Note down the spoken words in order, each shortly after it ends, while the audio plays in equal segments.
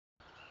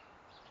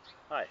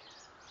Hi,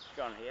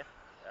 John here.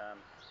 Um,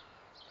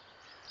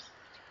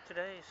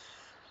 Today's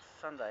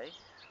Sunday,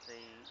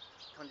 the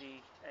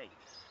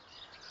 28th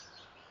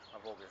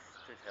of August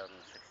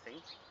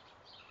 2016.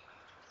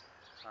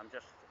 I'm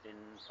just in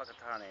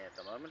Whakatane at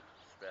the moment.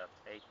 It's about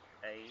 8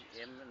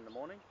 a.m. in the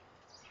morning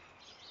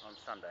on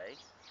Sunday,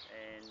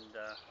 and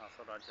I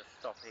thought I'd just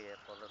stop here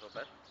for a little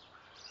bit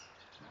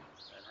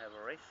and have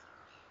a rest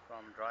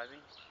from driving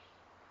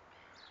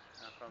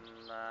from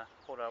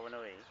Port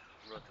Awanui,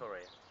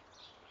 Rotorua,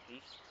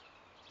 east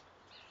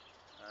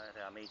at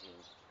our meeting.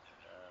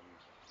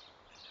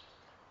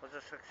 Was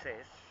a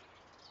success,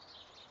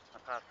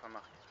 apart from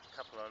a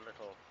couple of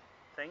little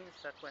things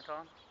that went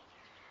on.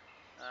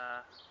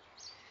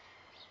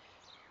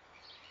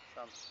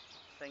 Some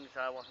things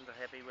I wasn't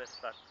happy with,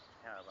 but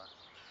however,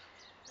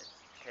 it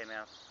came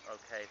out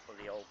okay for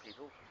the old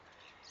people.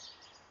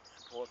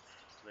 Supports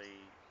the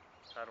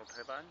tidal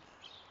turbines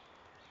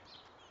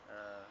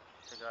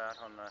to go out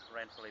on the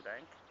Ranfurly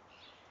bank,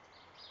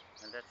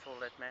 and that's all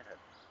that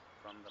mattered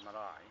from the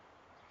Marae.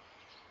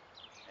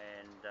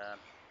 And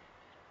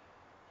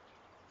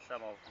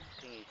some of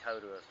Kingi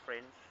Taurua's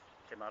friends,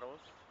 Te Maros,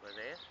 were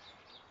there,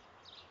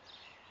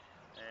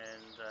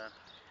 and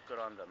good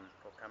on them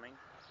for coming.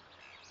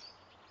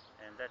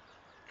 And that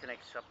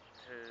connects up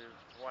to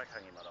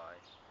Waitangi Marae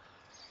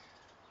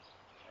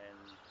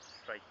and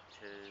straight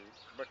to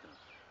Britain,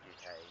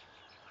 UK,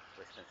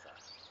 Westminster,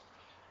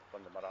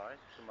 from the Marae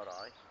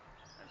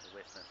and to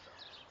Westminster.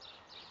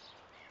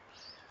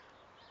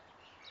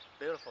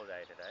 Beautiful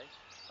day today,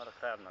 not a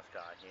cloud in the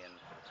sky here in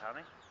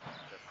Whakatane.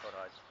 Just thought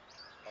I'd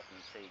pop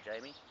and see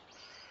Jamie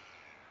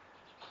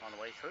on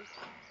the way through.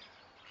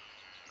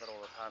 Got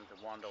all the time to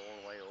wander all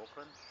the way to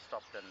Auckland,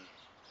 stopped in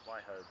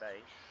Waiho Bay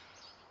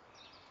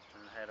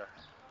and had a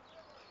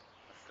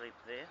sleep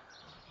there,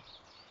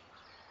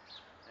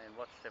 and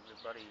watched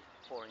everybody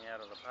pouring out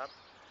of the pub.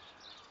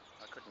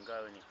 I couldn't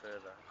go any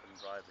further, I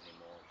couldn't drive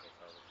anymore because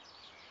I was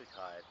too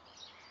tired,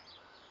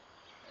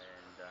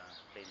 and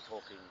been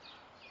talking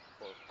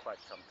for quite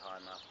some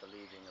time after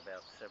leaving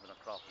about 7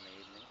 o'clock in the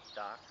evening,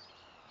 dark,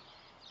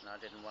 and I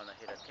didn't want to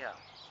hit a cow.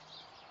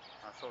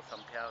 I saw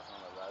some cows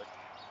on the road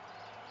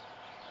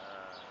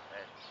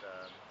at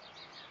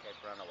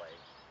Cape Runaway,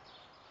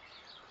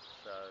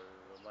 so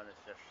one is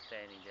just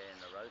standing there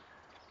in the road,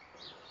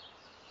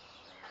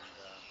 and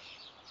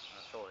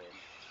I saw him,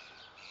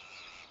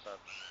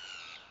 but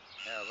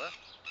however,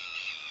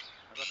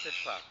 I got this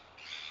far,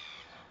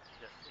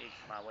 just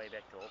edged my way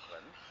back to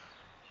Auckland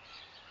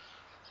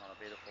on a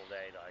beautiful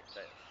day like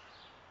this.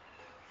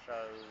 So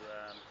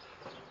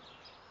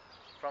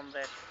from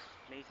that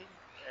meeting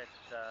at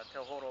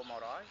Te Horo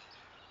Marae,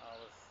 I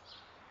was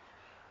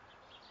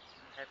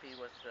happy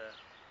with the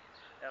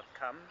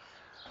outcomes.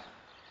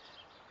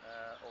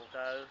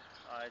 Although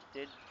I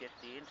did get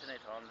the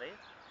internet on there,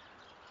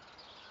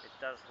 it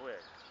does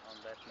work on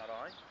that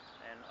marae,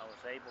 and I was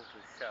able to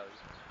show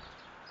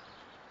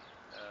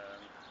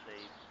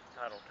the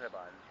tidal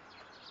turbine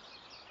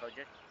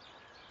project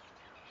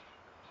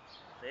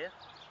there,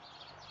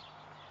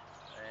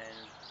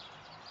 and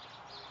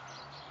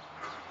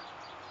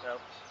they were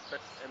a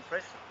bit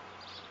impressed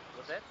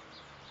with that,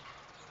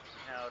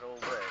 how it all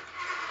works.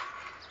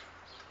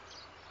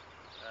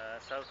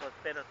 So it was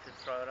better to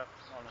throw it up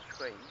on a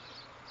screen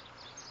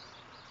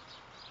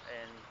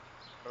and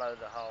blow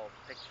the whole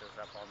pictures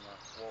up on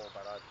the wall,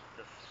 but I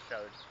just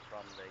showed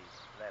from the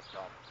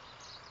laptop.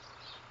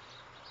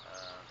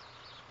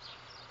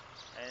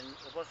 And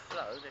it was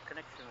slow, the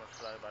connection was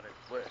slow, but it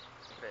worked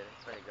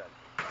pretty good.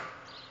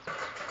 So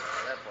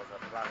that was a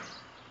plus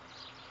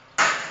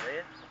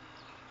there.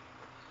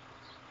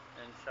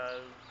 And so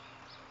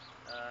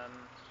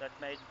that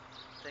made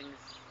things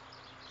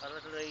a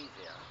little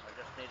easier. I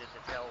just needed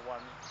to tell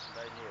one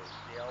they knew.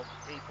 The old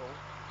people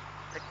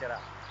picked it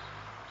up.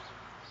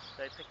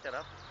 They picked it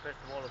up. First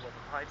of all, it was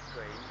a pipe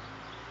dream,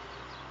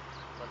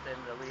 but then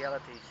the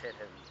reality set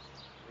in.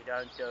 We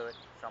don't do it,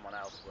 someone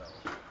else will.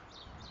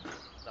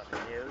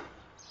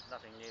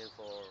 Nothing new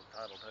for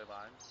tidal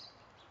turbines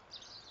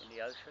in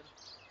the ocean,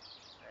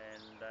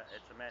 and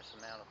it's a mass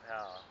amount of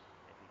power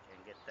if you can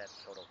get that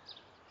sort of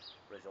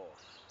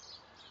resource.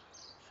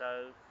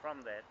 So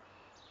from that,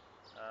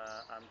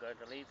 I'm going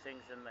to leave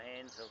things in the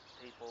hands of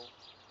people,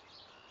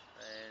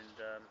 and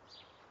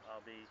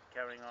I'll be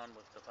carrying on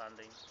with the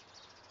funding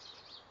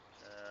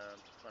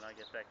when I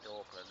get back to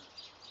Auckland,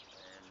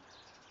 and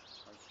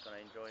I'm just going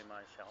to enjoy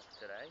myself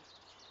today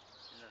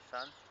in the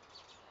sun.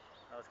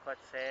 I was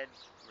quite sad,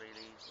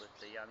 really, with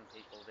the young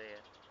people there.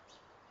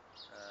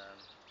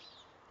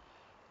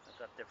 They've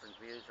got different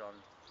views on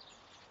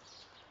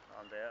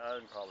their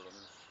own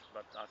problems,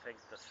 but I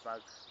think the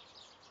smoke,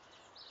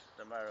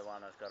 the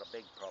marijuana's got a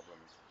big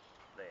problem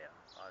there.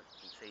 I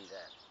can see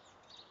that.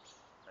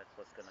 That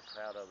was going to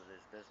cloud over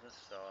this business,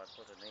 so I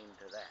put an end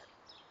to that.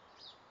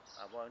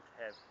 I won't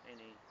have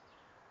any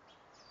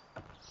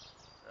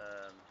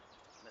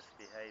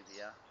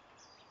misbehaviour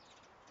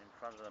in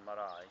front of the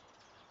marae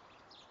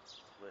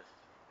with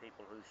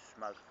people who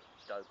smoke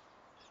dope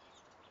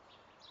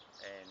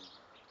and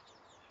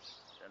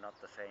They're not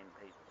the same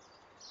people.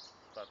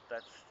 But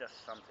that's just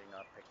something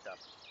I picked up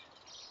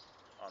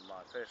on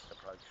my first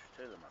approach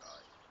to the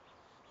marae,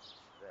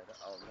 that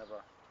I'll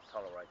never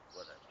tolerate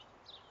with it.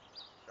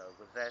 So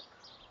with that,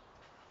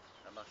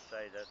 I must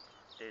say that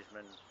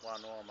Desmond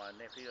Wanoa, my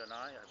nephew, and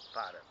I have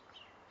parted.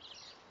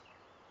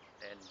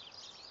 And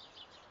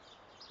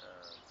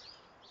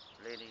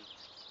Lenny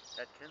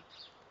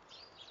Atkins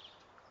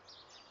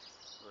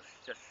was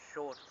just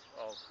short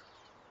of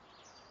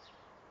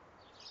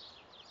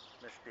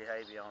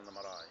misbehaviour on the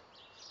marae.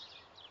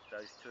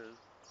 Those two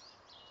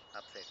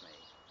upset me.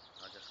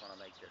 I just want to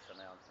make this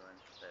announcement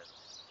that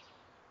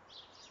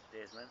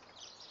Desmond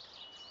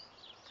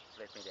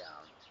let me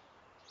down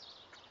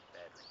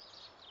badly.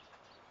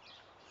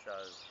 So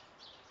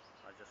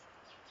I just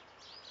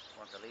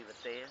want to leave it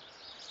there,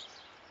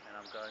 and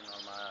I'm going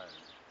on my own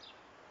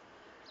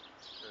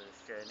through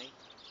this journey,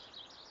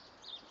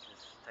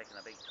 which has taken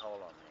a big toll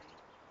on me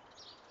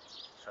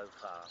so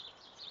far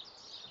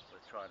with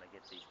trying to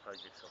get these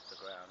projects off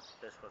the ground.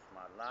 This was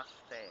my last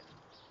stand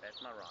at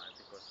Marae,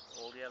 because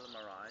all the other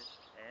Maraes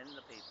and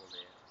the people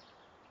there,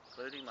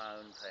 including my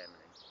own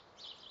family,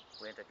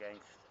 went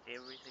against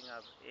everything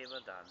I've ever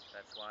done.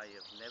 That's why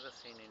you've never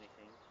seen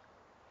anything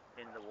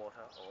in the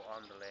water or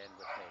on the land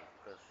with me,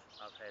 because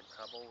I've had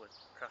trouble with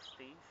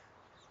trustees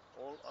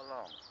all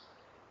along,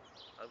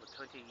 over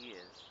 20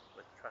 years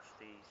with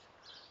trustees,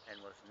 and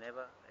was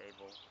never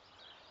able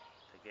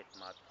to get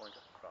my point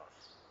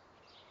across.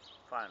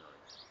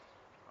 Finally,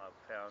 I've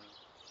found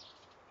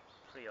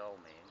 3 old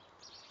men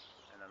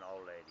and an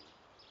old lady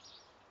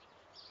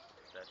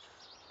that's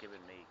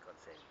given me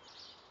consent.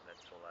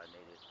 That's all I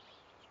needed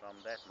from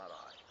that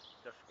marae,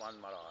 just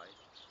one marae,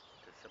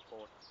 to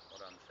support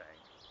what I'm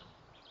saying.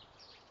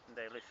 And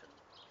they listened.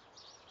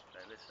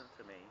 They listened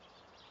to me.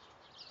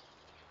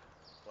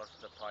 It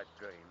wasn't a pipe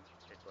dream.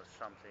 It was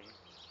something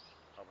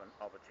of an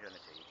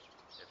opportunity.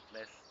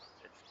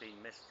 It's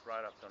been missed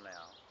right up to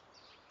now.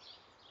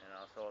 And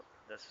I thought,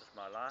 this is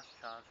my last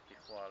chance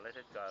before I let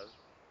it go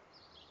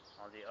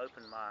on the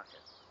open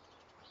market.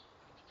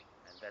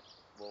 And that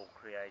will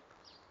create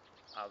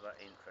other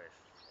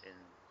interests in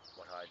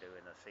what I do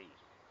in the sea.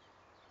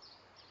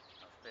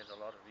 I've spent a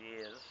lot of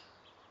years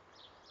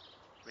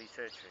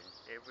researching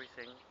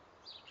everything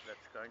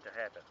that's going to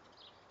happen,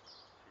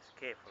 is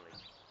carefully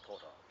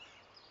thought of.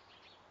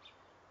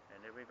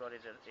 And everybody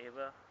that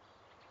ever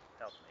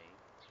helped me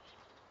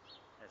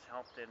has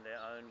helped in their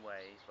own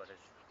way, but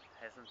it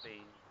hasn't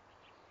been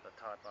the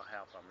type of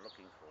help I'm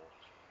looking for.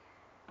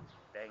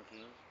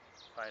 Banking,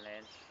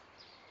 finance,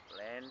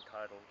 land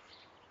titles,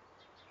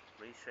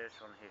 research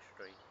on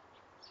history,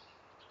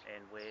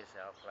 and where's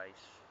our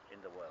place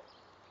in the world.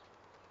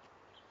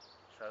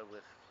 So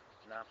with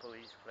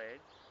Ngāpuhi's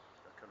flag,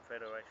 the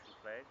Confederation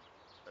flag,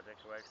 the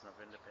Declaration of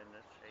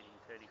Independence,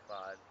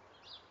 1835,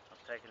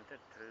 I've taken it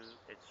to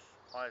its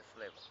highest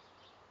level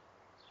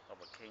of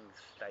a king's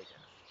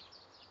status.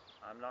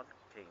 I'm not a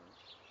king.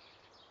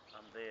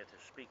 I'm there to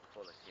speak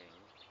for the king,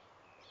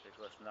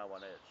 because no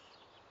one is.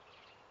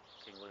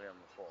 King William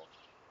IV.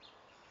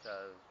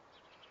 So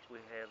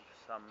we have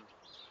some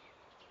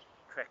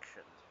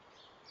traction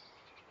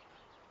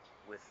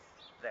with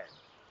that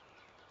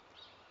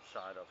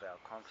side of our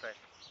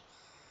contract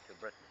to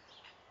Britain.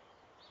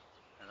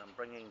 And I'm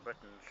bringing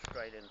Britain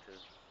straight into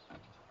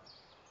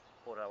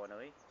Port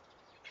Awanui,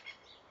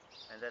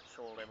 and that's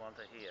all they want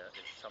to hear,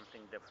 is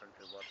something different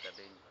to what they've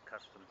been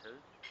accustomed to.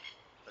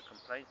 The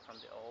complaint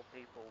from the old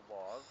people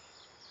was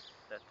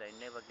that they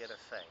never get a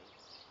say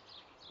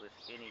with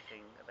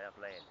anything about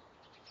land.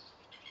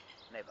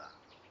 Never.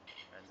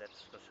 And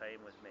that's the same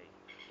with me.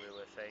 We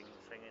were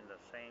singing the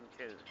same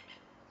tune,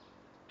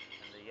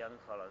 and the young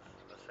fellas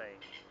are saying,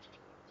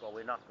 well,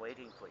 we're not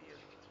waiting for you.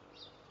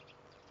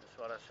 That's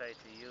what I say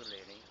to you,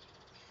 Lenny.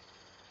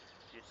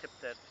 You tip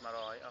that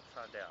marae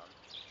upside down,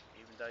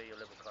 even though you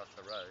live across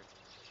the road,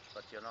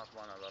 but you're not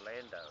one of the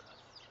landowners.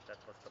 That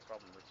was the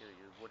problem with you.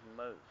 You wouldn't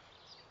move.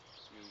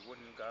 You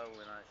wouldn't go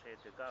when I said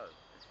to go.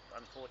 It's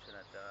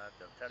unfortunate that I have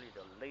to tell you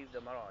to leave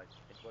the marae.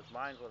 It was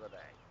mine for the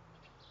day.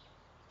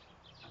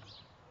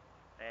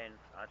 And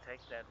I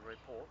take that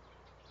report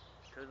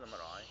to the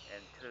marae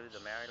and to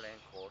the Maryland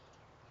court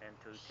and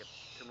to Te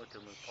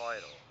Tumutumu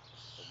Pairo,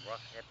 from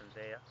what happened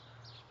there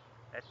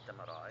at the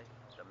marae,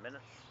 the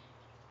minutes,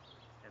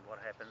 and what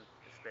happened,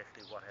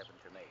 especially what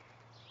happened to me.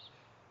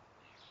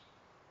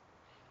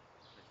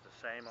 It's the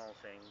same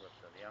old thing with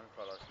the young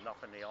fellas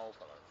knocking the old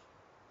fellas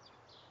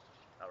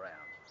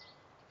around.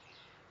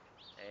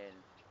 And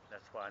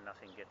that's why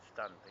nothing gets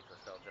done, because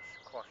they'll just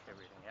quash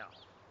everything out.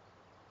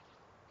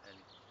 And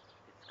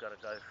it's got to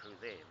go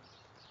through them.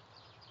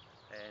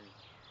 And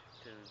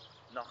to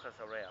knock us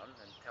around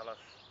and tell us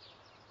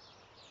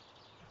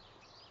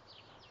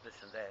this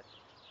and that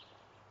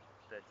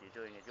you're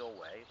doing it your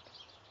way,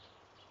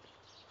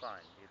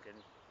 fine, you can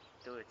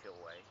do it your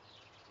way.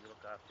 You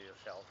look after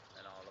yourself,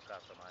 and I'll look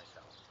after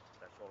myself.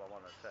 That's all I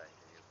want to say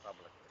to you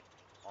publicly,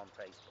 on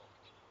Facebook.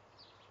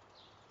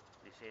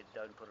 You said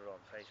don't put it on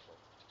Facebook.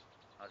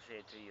 I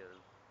said to you,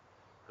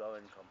 go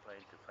and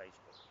complain to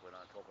Facebook when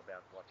I talk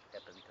about what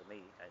happened to to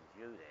me and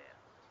you there.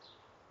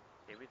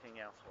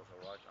 Everything else was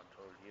alright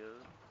until you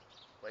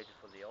waited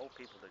for the old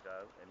people to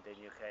go, and then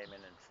you came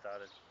in and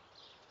started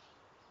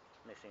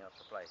messing up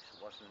the place. It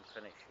wasn't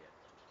finished yet.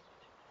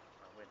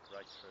 I went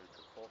right through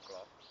to 4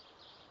 o'clock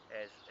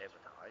as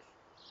advertised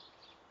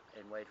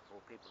and waited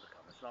for people to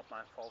come. It's not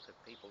my fault if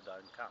people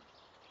don't come,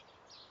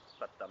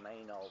 but the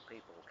main old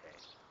people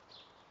came,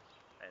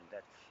 and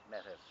that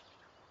matters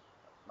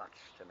much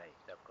to me.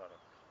 They've got a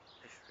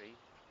history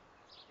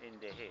in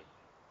their head.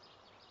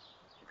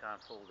 You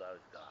can't fool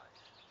those guys.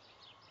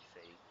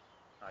 See,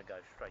 I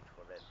go straight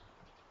for them.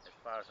 As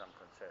far as I'm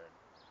concerned,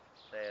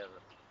 they're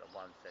the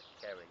ones that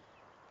carry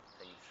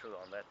things through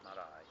on that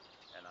marae,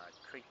 and I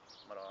treat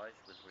maraes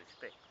with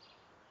respect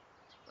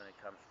when it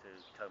comes to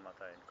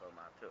taumata and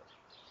kaumatua.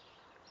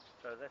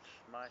 So that's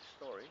my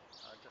story.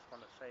 I just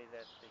want to say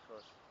that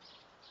because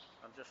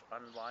I'm just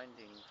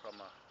unwinding from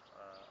a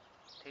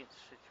tense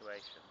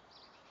situation,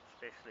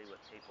 especially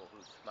with people who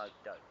smoke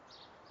dope.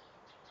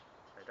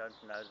 They don't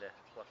know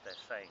what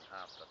they're saying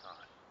half the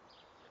time.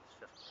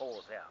 It's just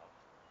pours out.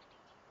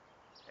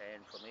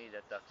 And for me,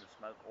 that doesn't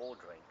smoke or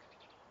drink.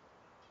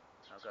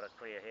 I've got a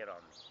clear head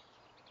on me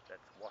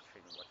that's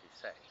watching what you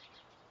say.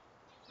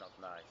 Not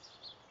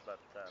nice.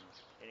 But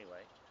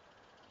anyway,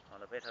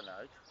 on a better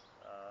note,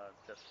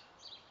 just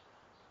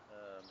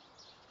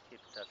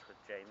keep in touch with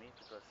Jamie,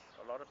 because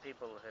a lot of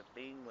people have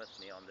been with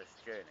me on this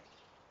journey,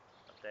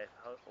 but they've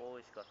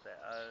always got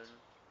their own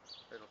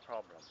little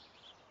problems.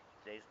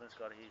 Desmond's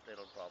got his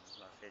little problems,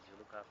 and I said, you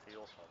look after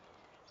your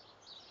problems.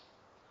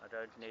 I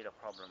don't need a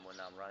problem when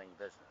I'm running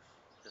business.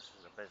 This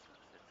is a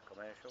business. It's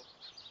commercial,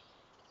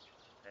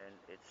 and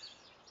it's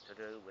to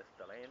do with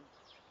the land,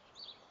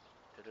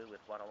 to do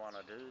with what I want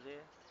to do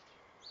there,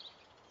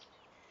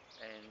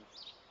 and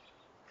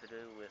to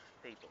do with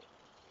people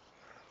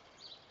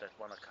that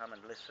want to come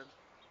and listen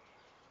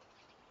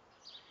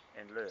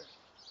and learn,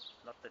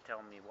 not to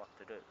tell me what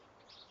to do,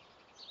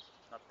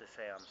 not to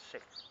say I'm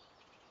sick,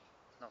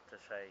 not to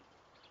say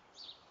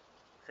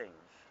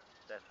things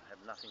that have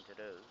nothing to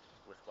do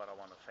with what I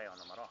want to say on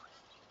the marae.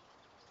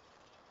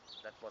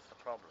 That was the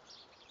problem.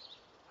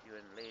 You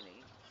and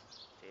Lenny,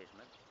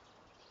 Desmond,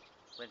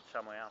 went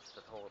somewhere else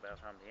to talk about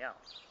something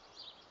else,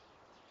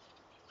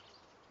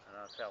 and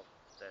I felt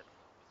that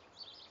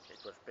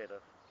it was better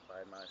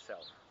by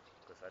myself,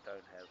 because I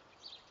don't have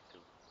to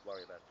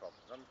worry about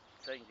problems. I'm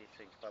saying these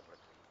things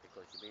publicly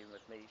because you've been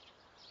with me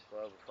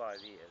for over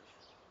 5 years,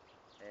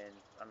 and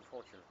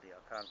unfortunately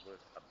I can't work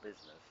a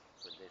business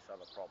when there's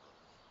other problems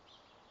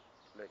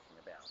lurking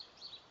about.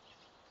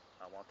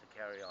 I want to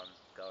carry on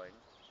going,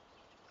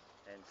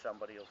 and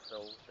somebody will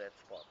fill that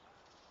spot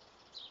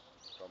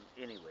from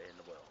anywhere in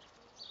the world.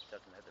 It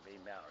doesn't have to be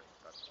Maori,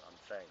 but I'm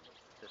saying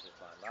this is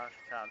my last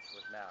chance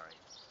with Maori,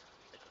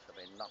 because I've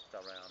been knocked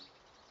around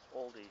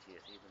all these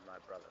years. Even my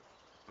brothers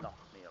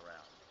knocked me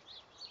around,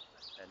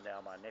 and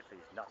now my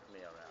nephews knocked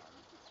me around.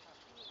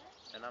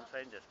 And I'm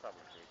saying this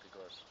publicly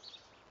because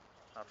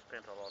I've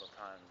spent a lot of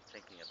time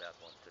thinking about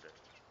what to do,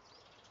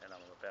 and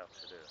I'm about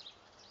to do it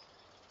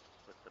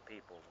with the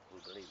people who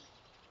believe me.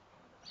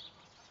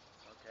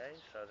 Okay,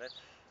 so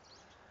that's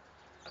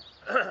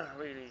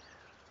really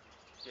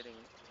getting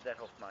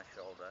that off my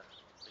shoulder,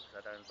 because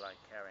I don't like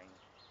carrying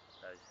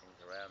those things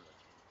around with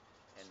me.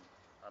 And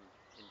I'm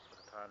in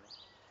Whakatane,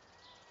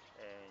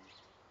 and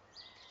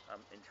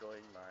I'm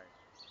enjoying my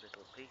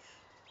little peace.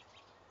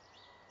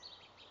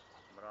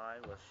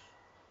 Marae was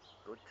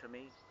good to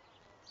me.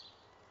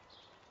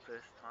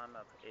 First time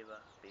I've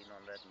ever been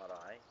on that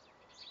marae,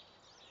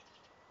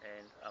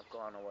 and I've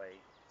gone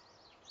away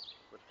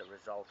with the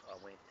result I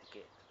went to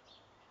get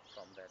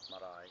from that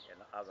marae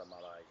and other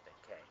maraes that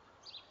came.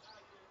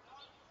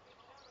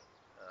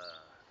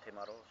 Te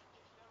maros,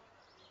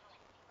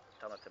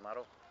 tama te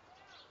maro,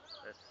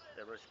 that's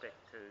the respect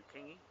to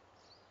Kingi,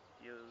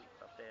 you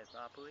up there at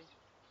Ngāpui.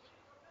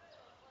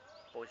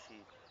 Boise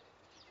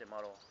te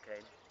maro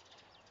came,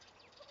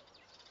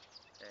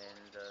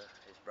 and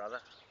his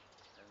brother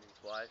and his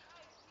wife,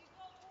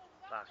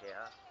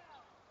 Pākehā.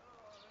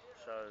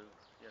 So,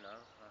 you know,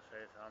 I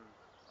said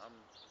I'm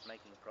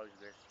making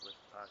progress with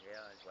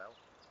Pākehā as well.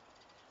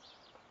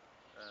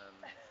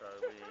 So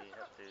we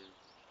have to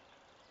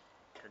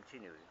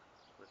continue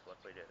with what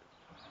we do.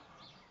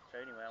 So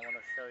anyway, I want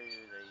to show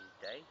you the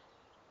day,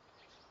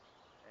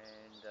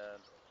 and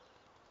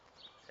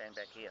stand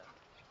back here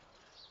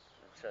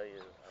and show you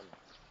I'm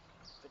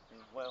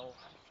fitting well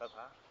so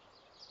far.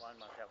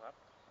 Wind myself up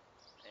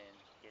and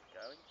get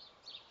going.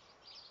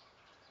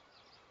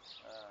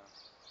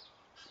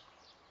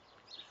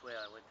 This is where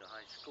I went to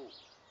high school,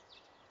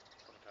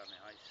 Whakatane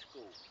High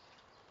School.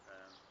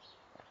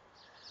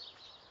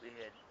 We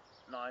had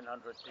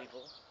 900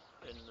 people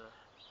in the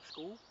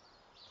school,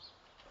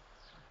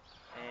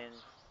 and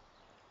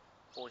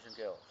boys and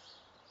girls.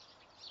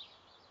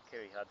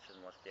 Kerry Hudson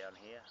was down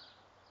here,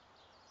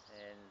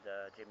 and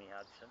Jimmy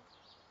Hudson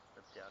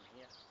lived down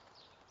here,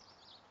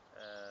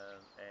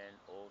 and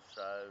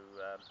also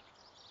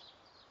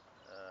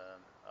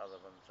other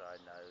ones I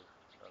know,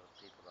 other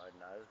people I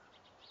know.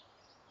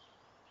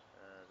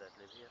 that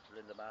live here,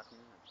 Linda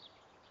Martin. And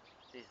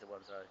these are the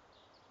ones I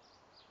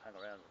hung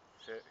around with.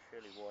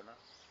 Shirley Warner,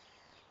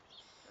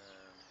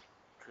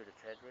 Truda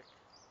Chadwick,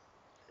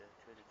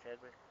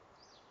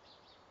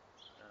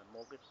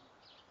 Morgan,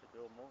 the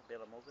girl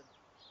Bella Morgan.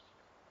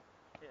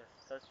 Yes,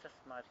 so it's just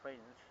my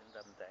friends in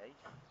them days.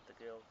 The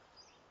girls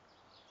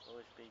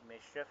always being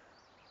mischief.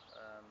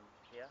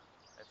 Yeah,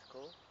 that's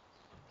cool.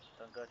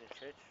 Don't go to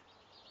church.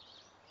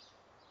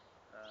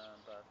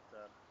 But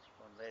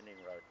on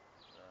Landing Road,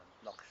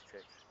 Knox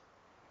Church.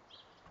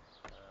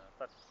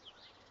 But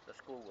the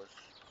school was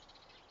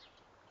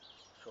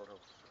sort of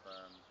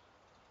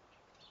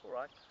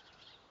alright.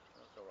 It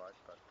was alright,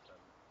 but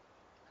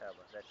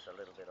however, that's a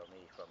little bit of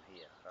me from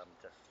here. I'm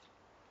just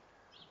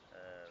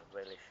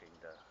relishing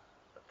the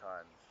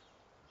times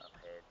I've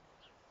had.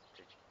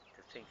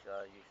 To think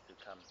I used to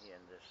come here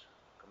in this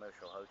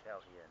commercial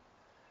hotel here and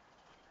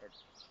had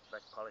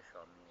black polish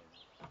on me and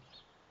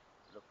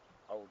look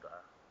older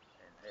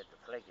and had the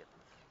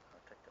flagons. I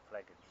took the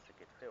flagons to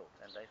get filled,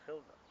 and they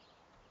filled them.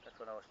 That's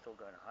when I was still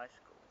going to high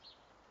school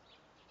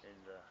in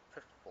the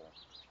 5th form.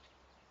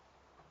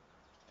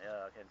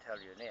 Yeah, I can tell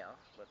you now,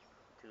 but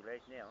too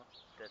late now,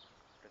 that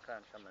they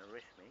can't come and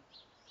arrest me.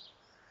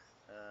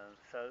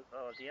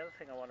 The other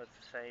thing I wanted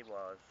to say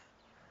was,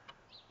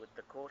 with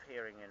the court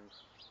hearing, and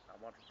I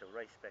wanted to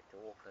race back to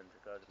Auckland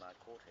to go to my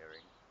court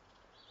hearing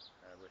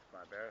with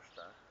my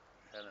barrister,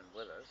 Shannon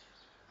Withers.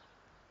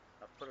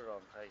 I've put it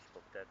on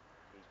Facebook that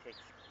he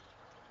texted me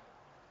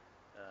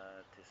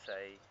to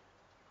say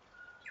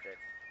that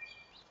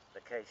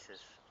the case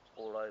is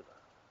all over,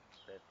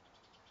 that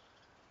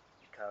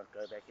you can't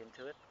go back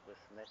into it with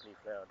Natalie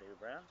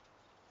Flower-Dew-Brown,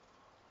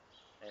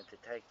 and to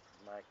take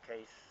my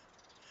case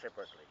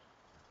separately.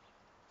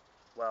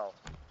 Well,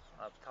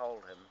 I've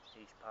told him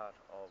he's part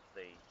of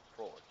the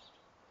fraud,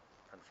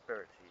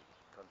 conspiracy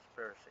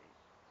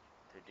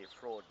to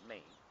defraud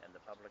me and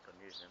the public on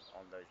New Zealand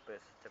on those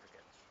birth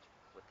certificates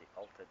with the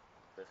altered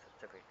birth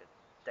certificate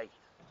date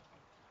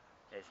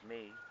as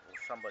me or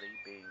somebody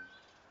being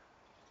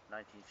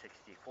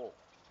 1964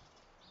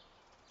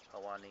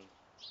 Hawani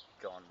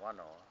John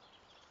Wanoa,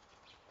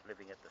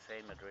 living at the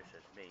same address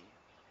as me,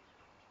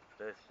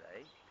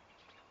 birthday,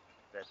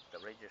 that the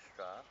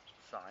registrar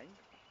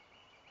signed,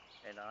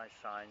 and I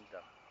signed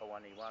the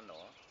Hawani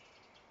Wanoa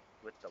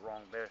with the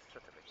wrong birth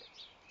certificate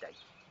date,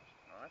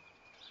 alright?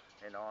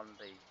 And on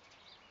the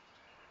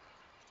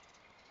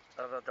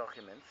other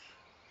documents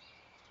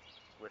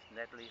with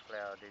Natalie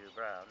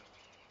Flower-Dew-Brown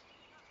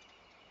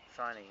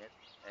signing it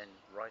and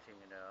writing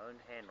in her own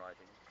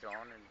handwriting,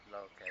 John in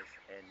lowercase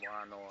and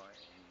Wanoa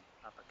in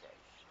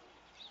uppercase.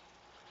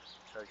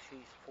 So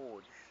she's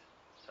forged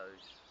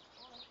those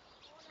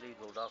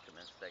legal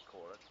documents, they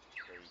call it,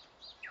 the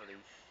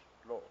police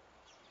law.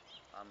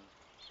 I'm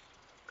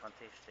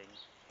contesting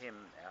him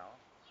now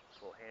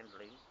for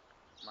handling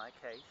my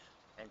case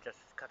and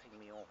just cutting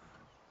me off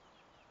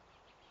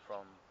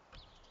from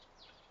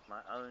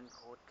my own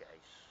court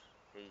case.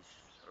 He's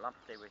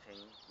lumped everything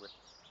with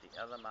the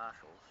other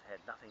marshals, had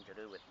nothing to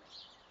do with me.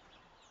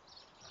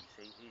 You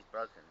see, he's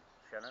broken.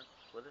 Shannon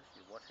Withers,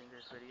 you're watching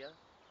this video,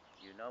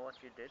 you know what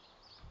you did.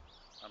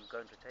 I'm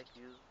going to take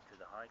you to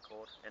the High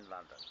Court in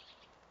London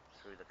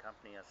through the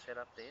company I set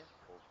up there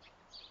for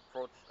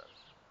fraudsters.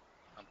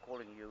 I'm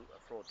calling you a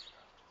fraudster.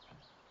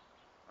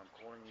 I'm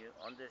calling you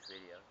on this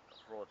video a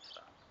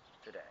fraudster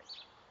today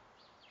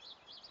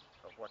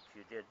of what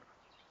you did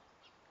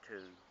to,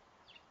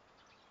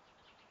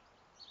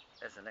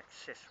 as an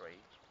accessory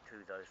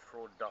to those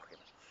fraud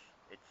documents.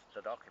 It's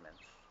the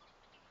documents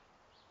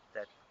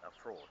that are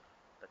fraud.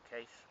 The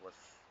case was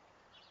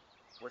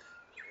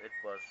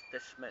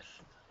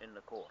dismissed in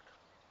the court.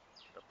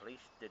 The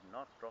police did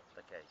not drop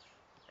the case,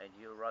 and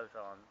you wrote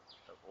on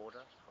the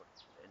order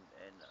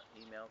and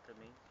email to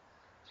me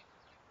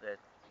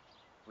that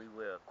we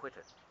were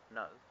acquitted.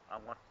 No, I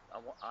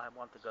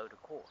want to go to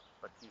court,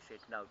 but you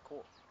said no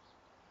court.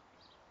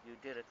 You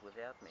did it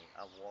without me.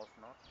 I was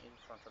not in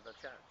front of the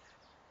judge.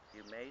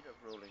 You made a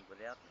ruling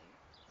without me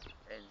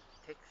and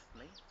text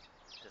me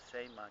to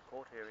say my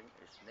court hearing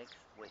is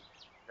next week.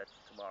 That's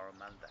tomorrow,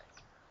 Monday,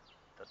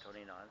 the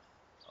 29th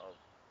of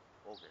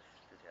August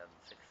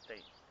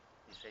 2016.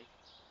 You see,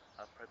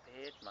 I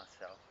prepared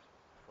myself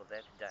for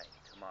that day,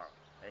 tomorrow,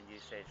 and you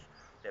said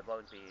there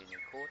won't be any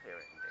court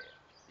hearing there.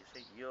 You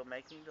see, you're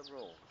making the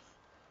rules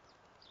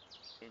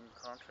in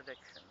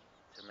contradiction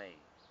to me,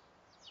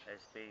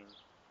 as being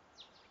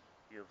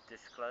you've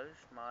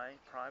disclosed my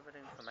private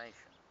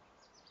information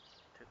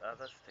to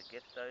others to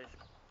get those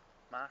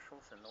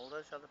marshals and all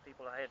those other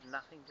people I had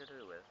nothing to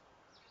do with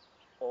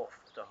off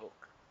the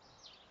hook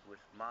with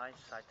my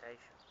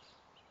citations.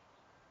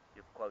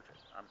 You've quoted.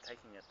 I'm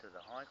taking it to the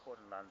High Court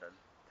in London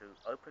to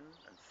open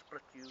and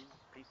split you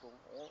people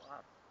all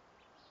up.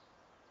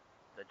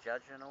 The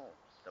judge and all,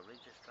 the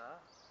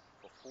registrar,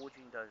 for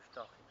forging those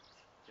documents.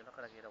 You're not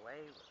going to get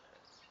away with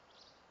it.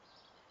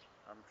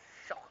 I'm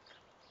shocked,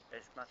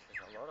 as much as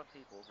a lot of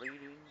people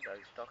reading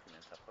those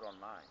documents I put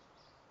online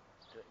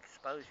to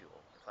expose you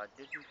all. If I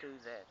didn't do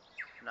that,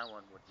 no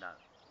one would know,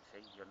 you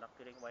see, you're not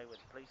getting away with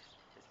the police.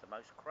 It's the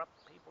most corrupt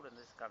people in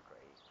this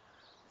country. It's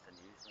the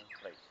New Zealand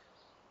police.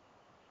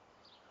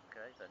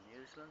 Okay, the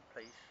New Zealand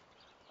police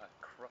are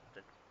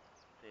corrupted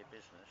their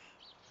business,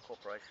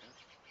 corporations.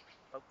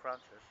 Pope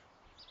Francis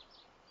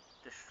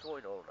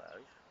destroyed all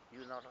those.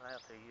 You're not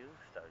allowed to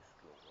use those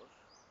laws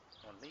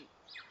on me.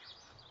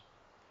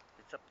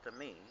 It's up to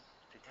me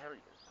to tell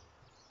you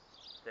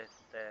that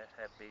they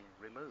have been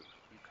removed.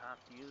 You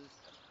can't use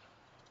them.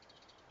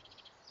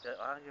 The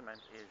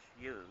argument is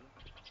you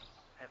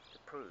have to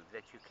prove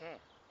that you can.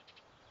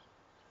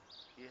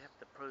 You have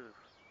to prove,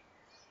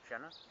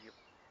 Shannon,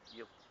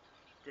 you've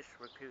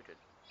disreputed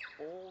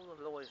all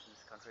the lawyers in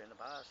this country and the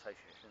Bar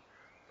Association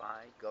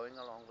by going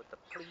along with the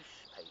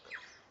police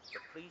papers. The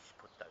police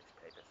put those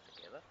papers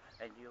together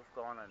and you've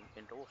gone and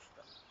endorsed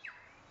them.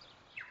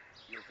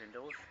 You've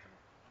endorsed them.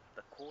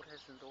 The court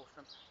has endorsed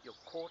them. You're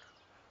caught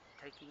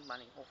taking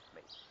money off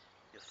me.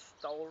 You've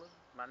stolen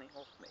money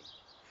off me,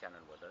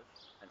 Shannon Withers,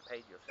 and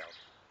paid yourself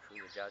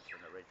through the judge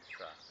and the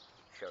registrar,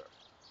 sheriff.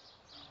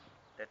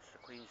 That's the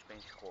Queen's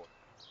Bench Court.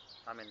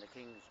 I'm in the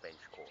King's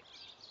Bench Court.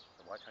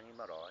 The Waitangi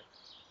Marae,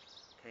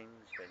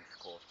 King's Bench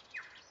Court,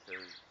 to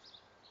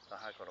the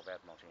High Court of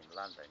Admiralty in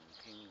London,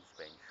 King's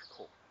Bench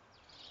Court.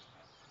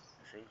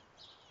 You see,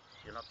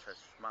 you're not so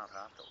smart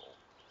after all.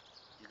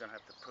 You're going to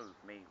have to prove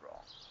me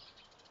wrong.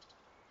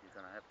 You're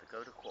going to have to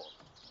go to court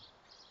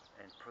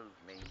and prove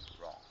me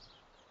wrong.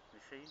 You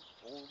see,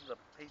 all the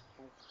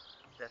people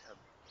that have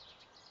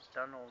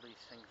done all these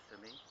things to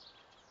me,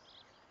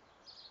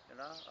 you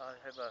know, I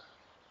have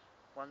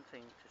one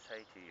thing to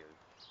say to you.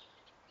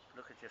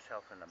 Look at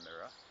yourself in the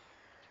mirror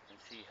and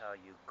see how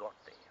you got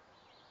there,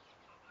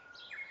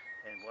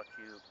 and what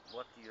do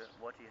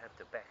you have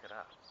to back it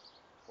up.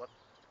 What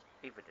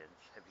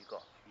evidence have you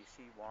got? You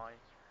see why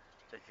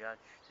the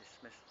judge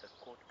dismissed the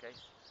court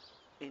case?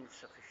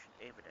 Insufficient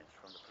evidence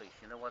from the police.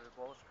 You know what it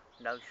was?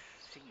 No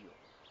seal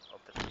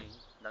of the King,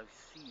 no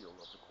seal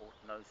of the court,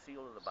 no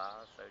seal of the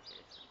Bar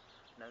Association,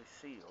 no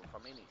seal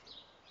from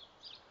anything.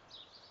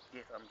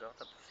 Yet I've got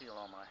a seal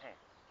on my hat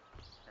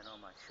and on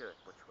my shirt,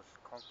 which was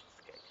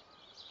confiscated.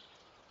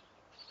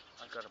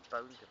 I got a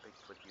bone to pick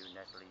with you,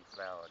 Natalie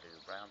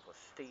Flowerdew-Brown, for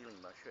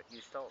stealing my shirt. You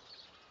stole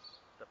it.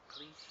 The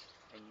police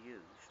and you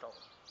stole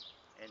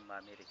it. And my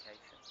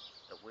medication.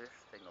 The worst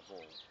thing of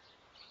all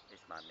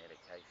is my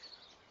medication.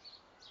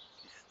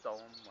 You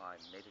stole my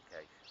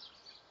medication,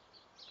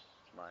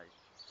 my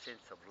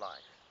sense of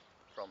life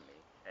from me,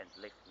 and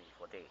left me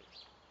for dead.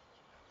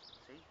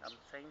 See, I'm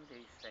saying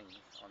these things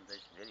on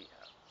this video,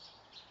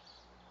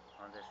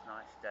 on this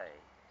nice day,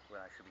 when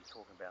I should be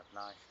talking about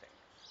nice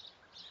things.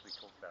 I should be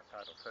talking about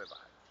tidal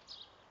turbines.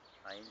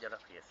 I ended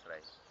up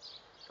yesterday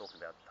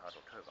talking about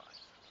tidal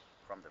turbines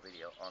from the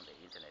video on the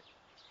internet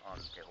on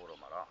Te Horo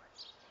Marae.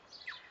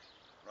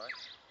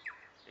 Right?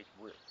 It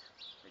worked.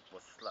 It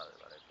was slow,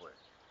 but it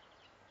worked.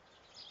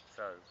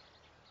 So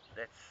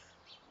that's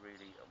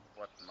really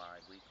what my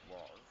week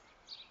was.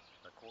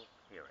 The court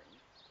hearing,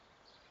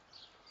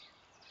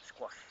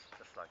 squashed,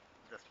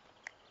 just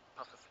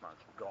puff of smoke,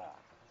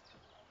 gone.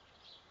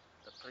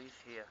 The police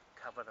here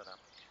covered it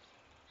up,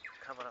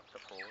 covered up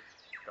the fraud.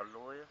 The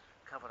lawyer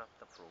covered up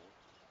the fraud.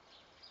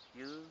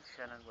 You,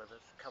 Shannon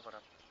Withers, covered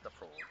up the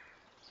fraud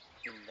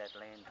in that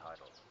land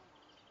title.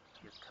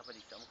 You covered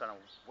it. I'm going to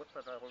whip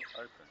it all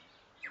open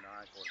in the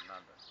High Court in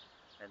London,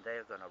 and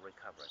they're going to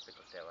recover it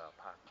because they're our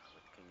partner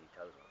with Kingi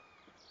Total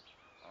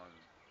on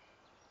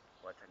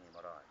Waitangi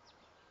Marae,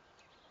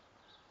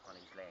 on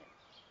his land.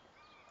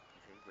 You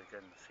see, we're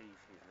going to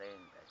seize his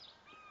land back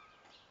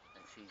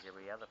and seize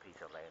every other piece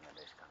of land in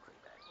this country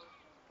back.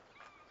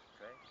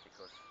 Okay?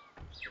 Because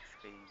it's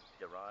been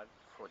derived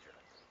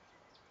fraudulently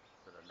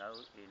with a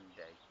no-end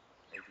date,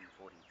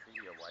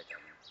 1843 of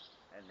Waitangi,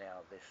 and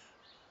now this,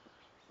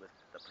 with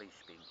the police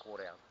being caught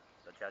out,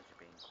 the judge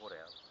being caught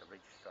out, the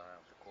registrar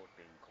of the court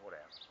being caught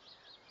out,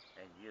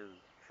 and you,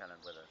 Shannon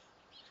Withers,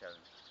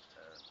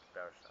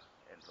 barrister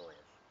and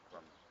lawyers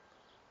from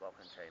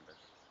Vulcan Chambers,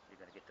 you're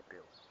going to get the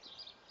bill.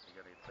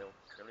 You're going to get the bill,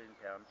 £1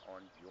 trillion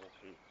on your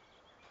head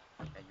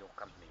and your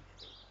company's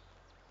head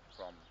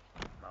from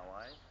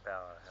Moai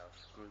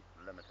Powerhouse Group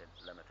Limited,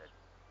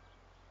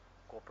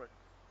 Corporate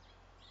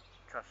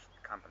Trust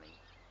Company,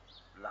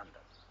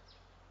 London,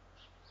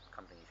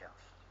 Company's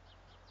House.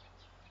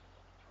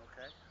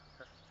 Okay,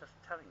 just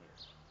telling you,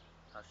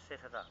 I set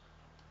it up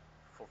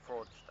for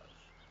fraudsters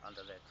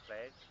under that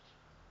flag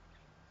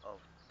of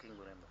King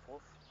William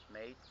IV,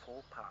 made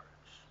for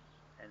pirates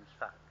and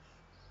thugs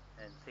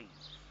and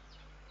thieves,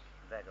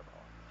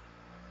 vagabonds.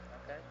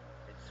 Okay,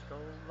 it's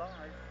still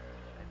live.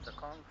 It's a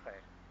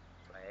contract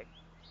flag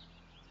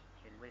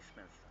in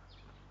Westminster.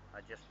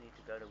 I just need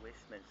to go to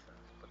Westminster,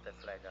 put that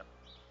flag up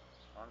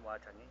on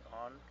Waitangi,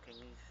 on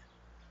Kingi's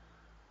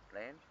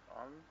land,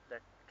 on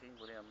that King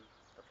William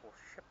IV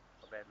ship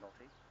of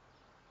Admiralty,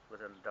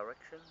 with a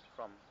direction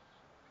from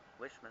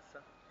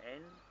Westminster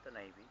and the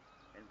Navy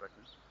in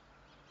Britain.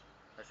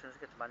 As soon as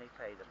I get the money,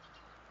 pay them,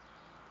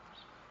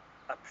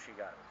 up she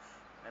goes.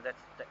 And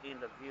that's the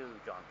end of you,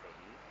 John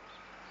Petty,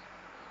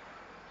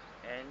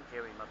 and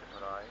Jerry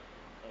Mataparai,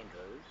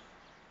 Andrews,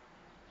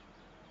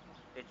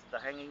 it's the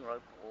hanging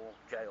rope or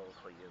jail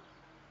for you.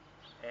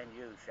 And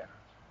you,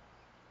 Shannon.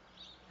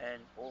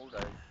 And all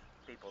those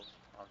people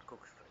on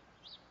Cook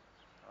Street.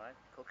 Alright,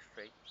 Cook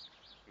Street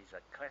is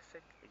a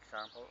classic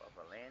example of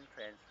a land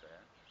transfer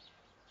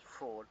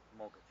fraud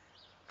mortgage.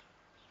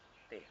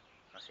 There,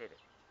 I said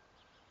it.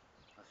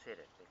 I said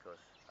it because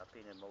I've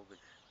been in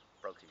mortgage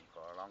broking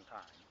for a long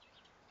time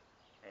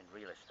and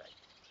real estate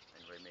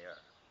in Remuera.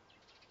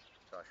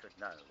 So I should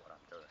know what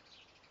I'm doing.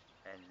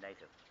 And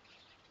native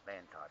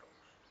land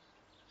titles,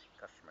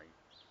 customary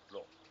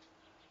law.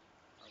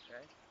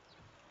 Okay?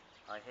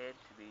 I had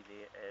to be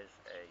there as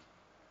a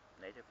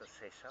native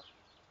assessor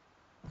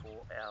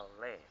for our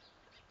land.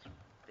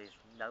 There's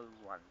no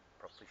one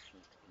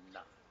proficient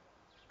enough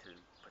to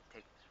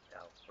protect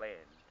our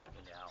land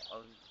in our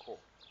own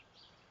court.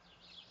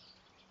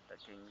 The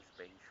King's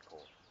Bench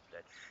Court,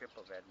 that ship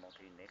of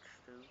Admiralty next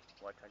to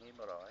Waitangi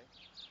Marae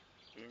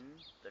in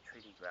the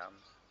treaty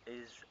grounds,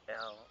 is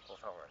our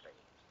authority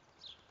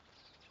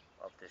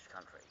of this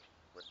country,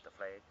 with the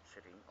flag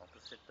sitting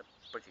opposite the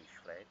British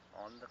flag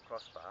on the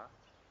crossbar.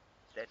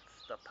 That's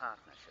the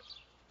partnership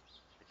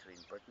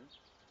between Britain,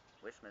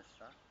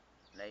 Westminster,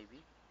 Navy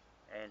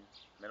and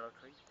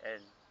military, and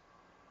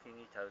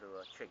Kingi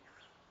Taurua Chief.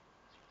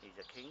 He's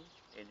a king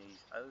in his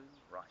own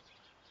right,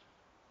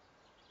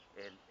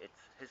 and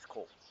it's his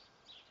call.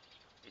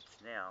 It's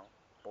now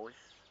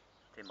Boyce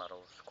Te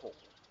Maro's call,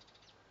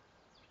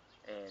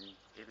 and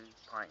Iru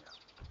Painga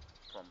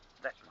from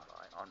that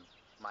marae on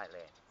my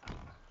land.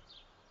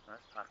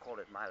 Right? I call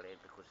it my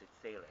land because it's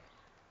their land.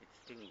 It's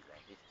Kingi's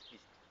land.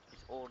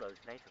 It's all those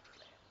natives'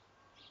 land.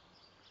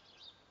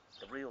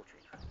 The real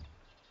chief.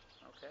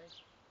 Okay?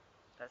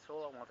 That's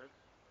all I wanted.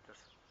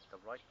 Just the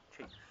right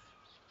chiefs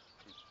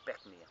to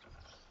back me up.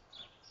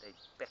 They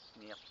back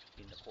me up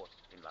in the court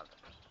in London.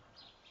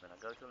 When I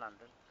go to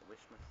London, to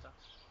Westminster,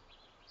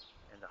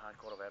 and the High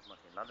Court of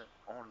Admiralty in London,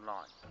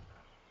 online.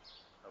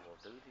 I will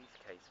do these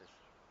cases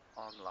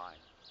online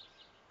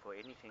for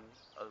anything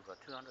over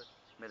 200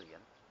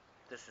 million.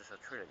 This is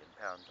 £1 trillion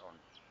on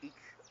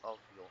each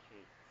of your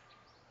heads.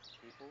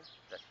 People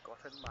that got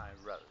in my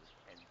road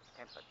and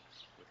tampered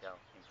with our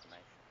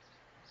information.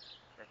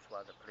 That's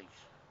why the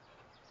police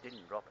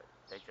didn't drop it.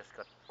 They just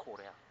got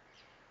caught out.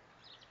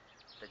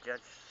 The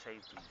judge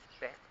saved his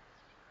back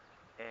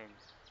and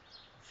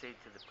said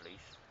to the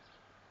police,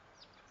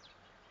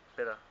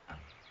 better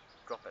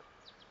drop it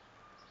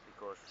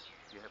because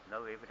you have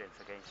no evidence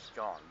against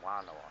John,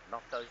 Wanoa,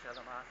 not those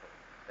other marshals.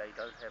 They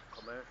don't have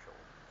commercial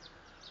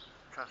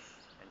trust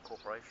and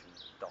corporation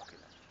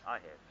documents. I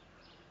have.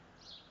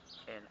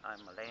 And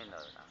I'm a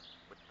landowner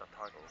with the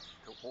titles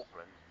to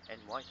Auckland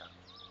and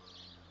Waitangi.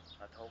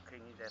 I told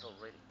Kingi that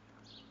already.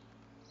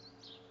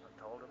 I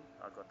told him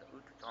I got the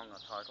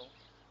Utatonga title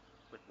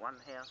with one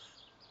house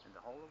in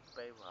the whole of the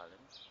Bay of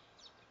Islands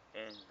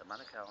and the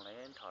Manukau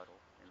land title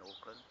in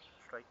Auckland,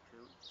 straight to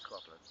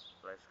Scotland,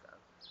 Glasgow,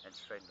 and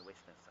straight to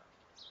Westminster.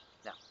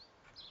 Now,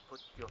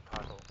 put your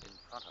title in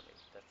front of me.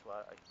 That's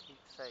why I keep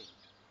saying,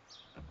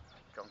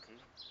 Jonky,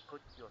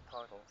 put your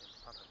title in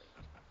front of me.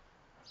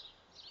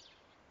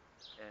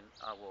 And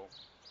I will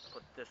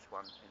put this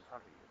one in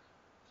front of you.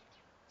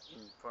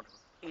 In front of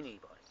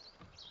anybody.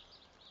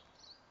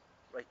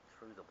 Right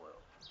through the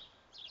world.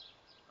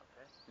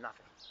 Okay?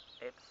 Nothing.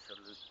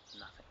 Absolute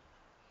nothing.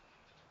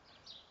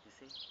 You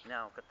see?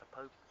 Now I've got the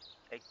Pope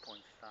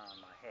 8-point star on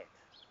my hat.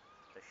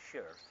 The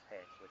sheriff's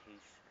hat with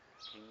his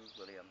King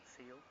William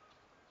seal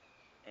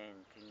and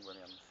King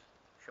William's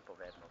ship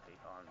of Admiralty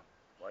on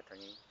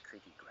Waitangi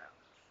Treaty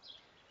Grounds.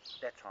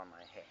 That's on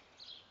my hat.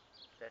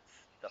 That's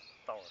the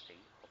authority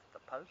of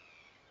the Pope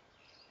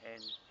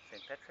and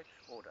St. Patrick's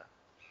Order,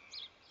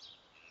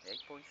 the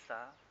 8-point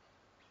star,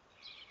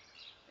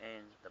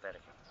 and the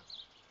Vatican.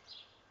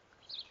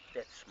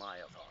 That's my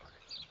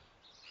authority.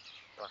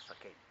 Plus a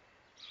king,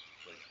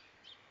 William.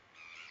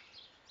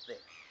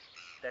 There.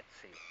 That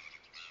seal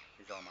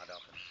is on my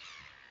document.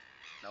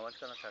 No one's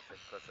going to touch it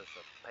because it's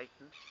a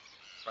patent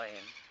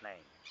brand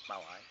name.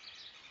 Moai,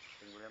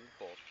 King William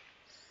IV,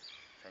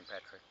 St.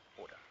 Patrick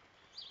Order.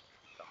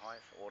 The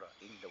highest order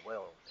in the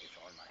world is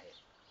on my head.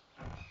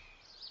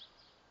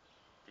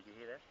 Did you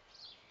hear that?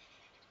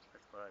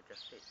 That's what I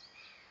just said.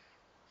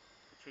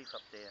 The chief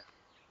up there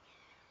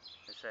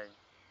is saying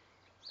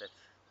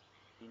that's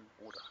in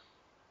order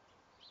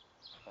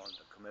on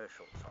the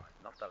commercial side,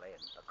 not the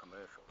land, the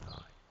commercial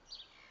side,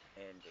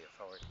 and the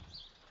authority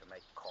to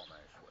make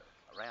commerce work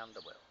around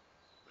the world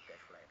with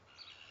that flag.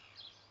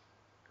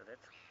 So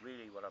that's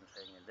really what I'm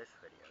saying in this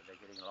video. They're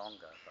getting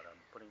longer, but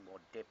I'm putting more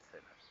depth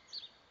in it,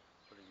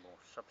 putting more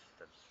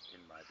substance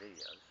in my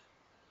videos,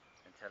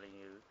 and telling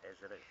you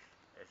as it is,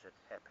 as it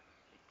happened.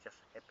 It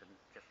just happened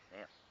just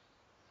now,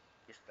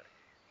 yesterday.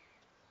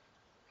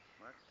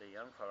 Right? The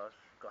young fellows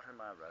got in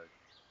my road,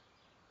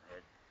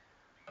 had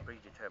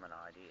predetermined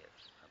ideas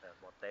about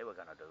what they were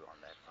going to do on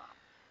that farm.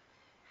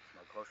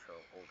 Smoke kosher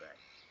all day.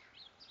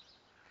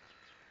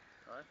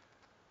 Right?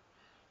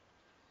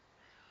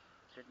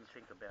 Didn't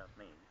think about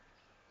me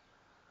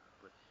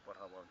with what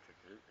I want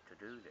to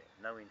do there.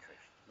 No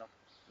interest, not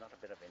a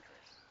bit of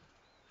interest.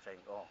 Saying,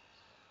 oh,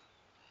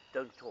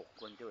 don't talk,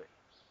 go and do it.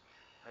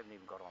 I haven't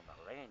even got on the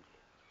land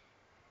yet.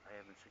 I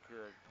haven't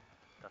secured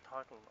the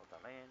title of the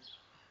land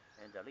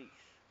and the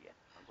lease yet.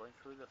 I'm going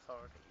through the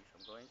authorities,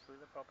 I'm going through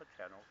the proper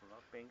channels, I'm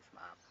not being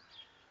smart.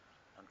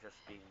 I'm just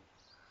being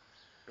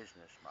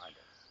business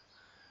minded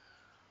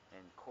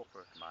and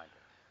corporate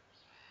minded.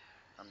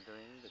 I'm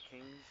doing the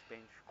King's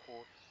Bench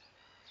Court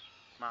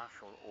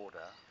Martial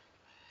Order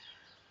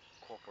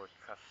corporate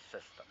trust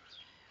system.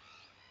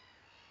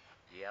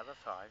 The other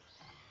side,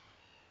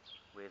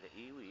 where the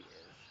iwi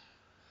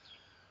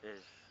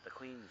is the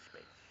Queen's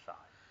Bench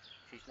side.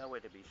 She's nowhere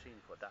to be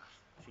seen for dust.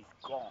 She's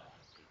gone,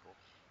 people.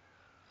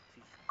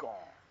 She's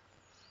gone.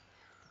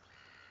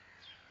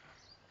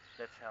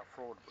 That's how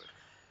fraud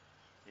works,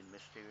 in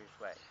mysterious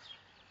ways,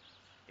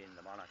 in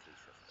the monarchy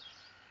system.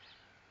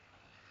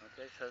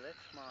 Okay, so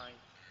that's my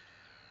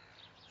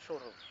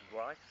sort of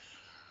rights,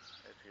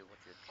 if you what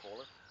you'd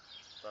call it.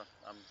 But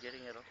I'm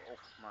getting it off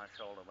my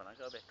shoulder. When I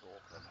go back to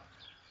Auckland,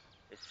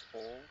 it's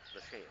all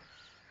the shares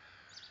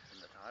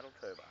in the Tidal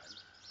Turbine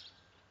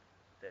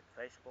that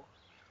Facebook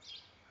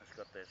has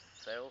got their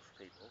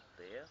salespeople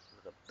there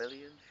with 1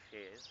 billion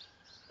shares,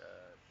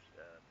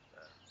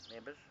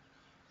 members,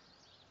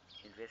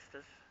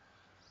 investors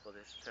for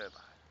this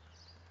turbine.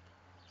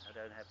 I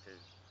don't have to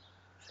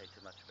say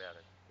too much about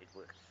it. It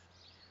works.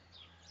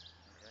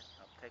 Okay,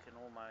 I've taken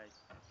all my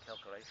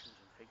calculations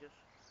and figures,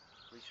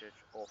 research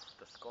off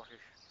the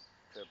Scottish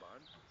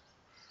turbine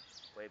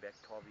way back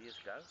 12 years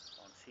ago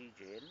on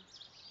CGN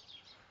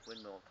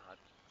windmill type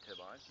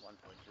turbine, 1.2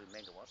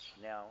 megawatts.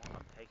 Now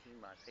I'm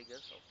taking my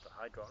figures of the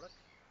hydraulic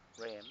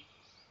ram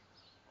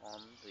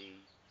on the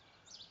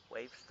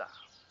Wavestar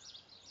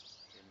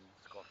in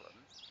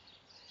Scotland,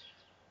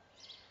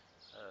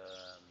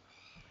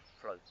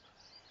 float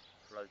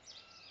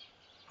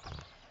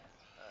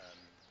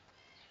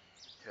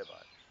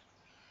turbines.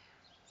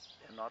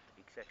 They're not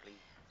exactly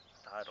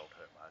tidal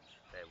turbines,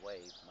 they're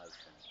wave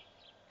motion,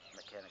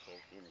 mechanical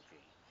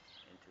energy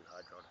into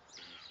hydraulic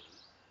energy,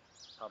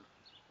 pump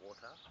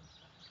water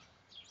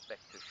back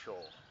to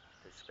shore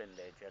to spin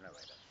their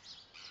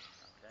generators.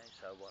 Okay,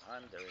 so what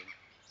I'm doing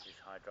is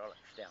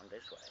hydraulics down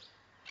this way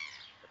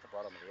at the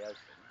bottom of the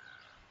ocean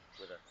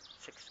with a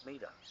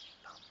 6-meter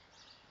pump,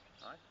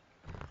 right?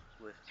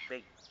 With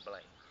big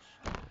blades,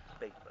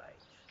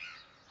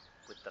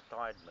 with the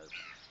tide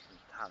movement in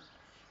tons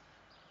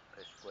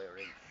per square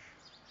inch.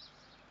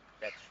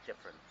 That's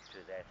different to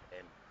that,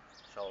 and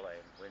solar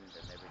and wind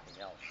and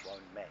everything else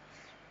won't match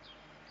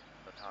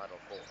the tidal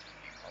force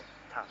of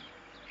tons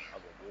of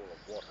a wall of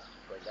water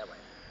going that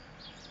way.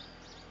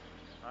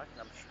 Right?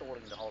 And I'm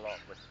storing the whole lot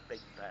with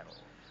big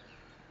paddles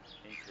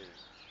into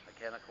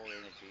mechanical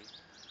energy,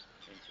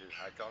 into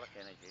hydraulic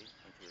energy,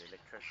 into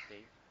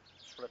electricity,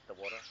 split the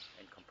water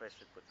and compress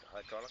it with the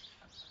hydraulics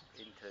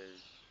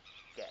into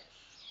gas,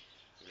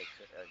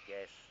 liquid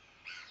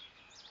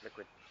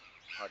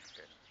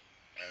hydrogen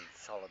and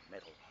solid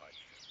metal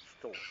hydrogen,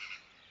 stored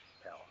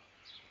power.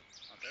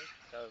 Okay,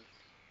 so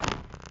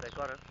they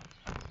got it.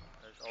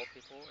 Those old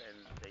people and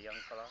the young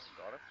fella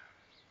got it.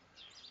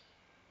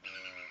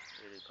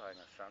 Really playing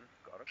a son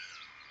got it.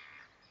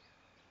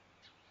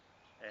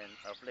 And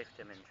I've left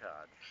him in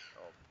charge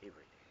of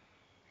everything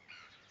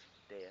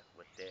there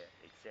with their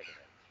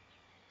executives,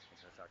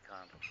 because I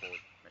can't afford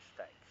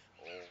mistakes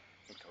or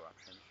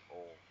interruptions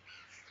or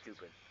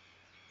stupid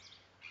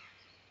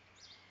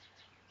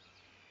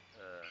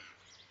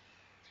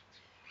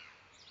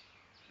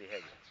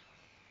behavior.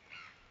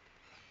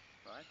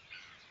 Right?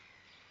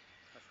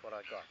 That's what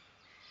I got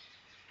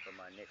from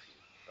my nephew,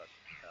 but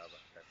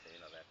that's the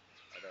end of that.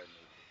 I don't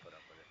need to put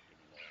up with it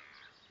anymore.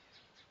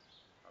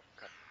 I've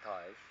cut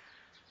ties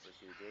with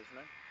you,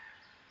 Desmond,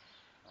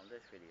 on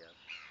this video.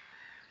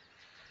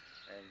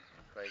 And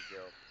Craig,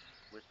 you're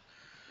with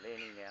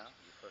Lenny now.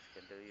 You first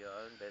can do your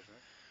own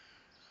business,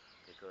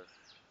 because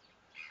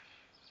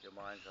your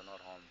minds are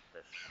not on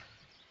this.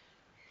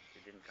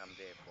 You didn't come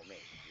there for me.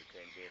 You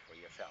came there for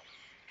yourself.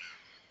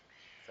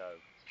 So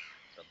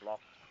the block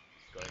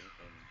is going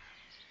in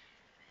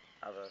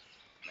others'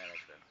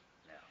 management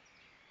now.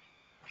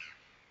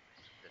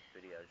 This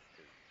video's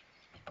to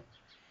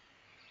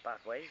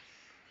part ways,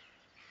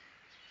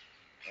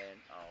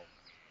 and I'll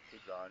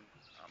keep going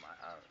on my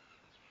own.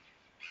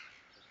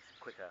 It's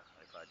quicker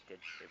if I did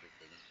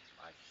everything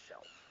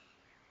myself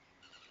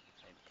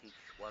and teach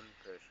one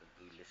person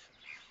who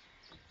listens.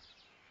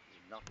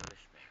 You're not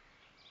listening.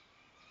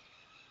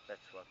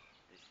 That's what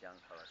this young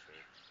fella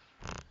said.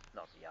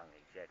 Not young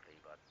exactly,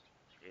 but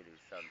Elu's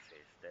son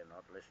says they're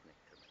not listening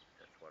to me.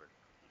 That's what you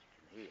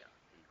can hear.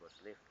 He was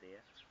left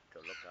there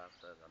to look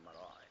after the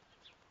Marae,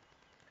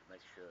 to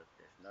make sure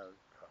there's no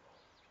trouble.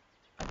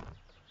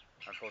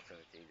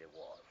 Unfortunately there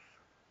was,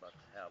 but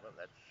however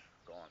that's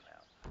gone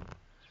now.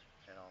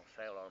 And I'll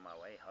sail on my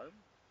way home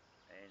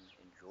and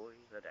enjoy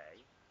the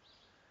day.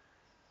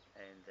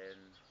 And then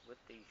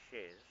with these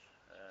shares,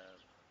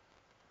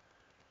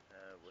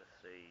 with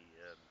the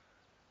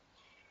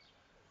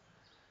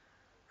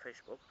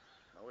Facebook,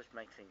 I always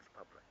make things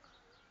public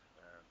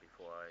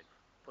before I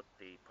put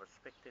the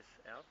prospectus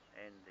out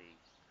and the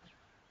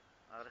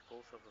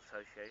articles of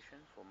association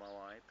for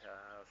Moai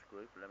Powerhouse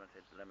Group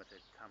Limited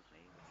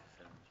Company, which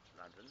is in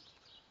London,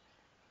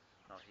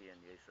 not here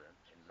in New Zealand,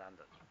 in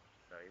London.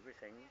 So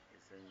everything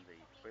is in the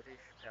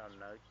British pound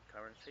note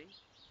currency,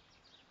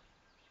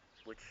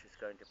 which is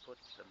going to put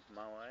the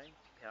Moai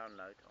pound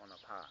note on a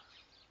par.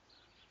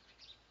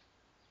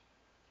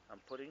 I'm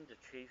putting the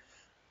chiefs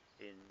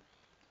in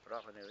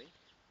Awanui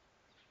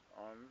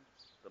on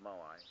the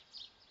Moai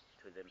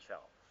to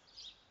themselves.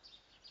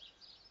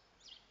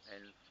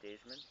 And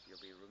Desmond, you'll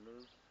be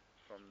removed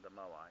from the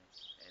Moai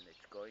and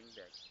it's going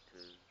back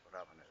to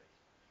Awanui.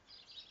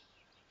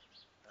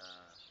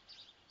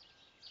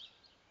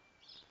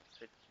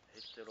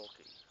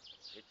 Hitiroki.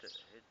 His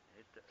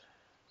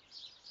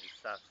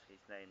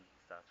name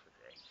starts with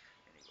H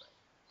anyway.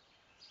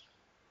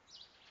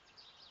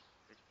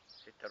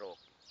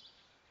 Hitiroki.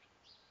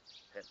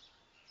 Him.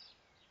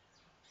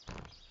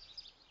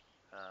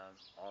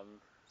 On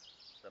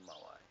the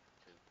Moai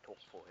to talk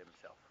for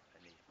himself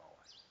and his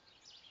Moai.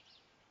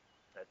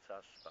 That's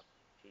us, but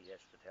he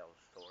has to tell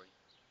the story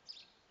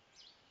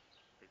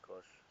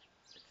because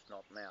it's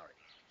not Maori.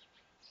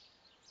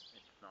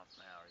 It's not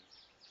Maori.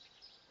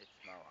 It's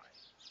Moai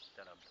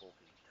that I'm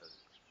talking to.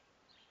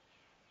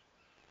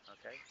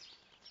 Okay?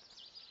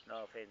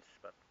 No offense,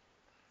 but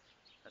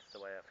that's the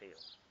way I feel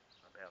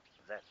about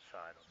that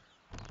side of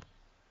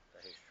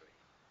the history.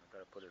 I've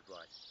got to put it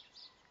right.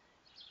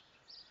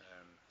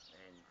 And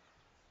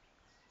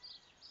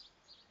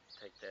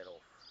take that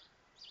off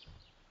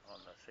on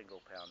the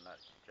single pound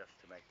note just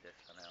to make this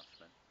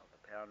announcement of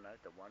the pound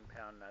note. The £1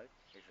 note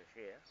is a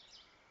share.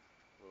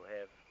 We'll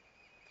have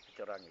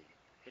Hitorangi,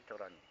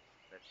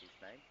 that's his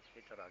name,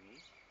 Hitorangi,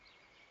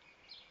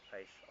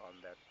 face on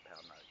that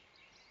pound note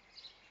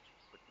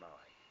with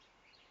Moai.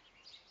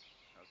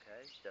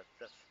 Okay, just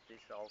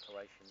these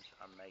alterations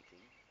I'm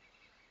making,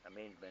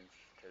 amendments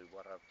to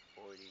what I've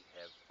already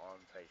have on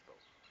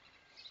Facebook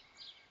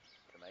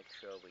to make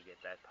sure we get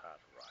that part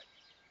right.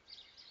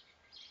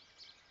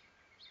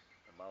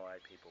 The Moai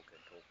people can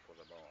talk for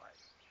the Moai.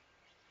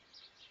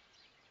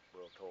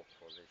 We'll talk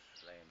for this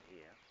land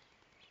here,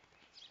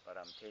 but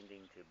I'm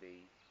tending to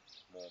be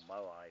more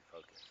Moai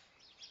focused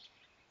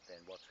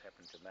than what's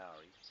happened to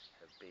Maori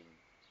have been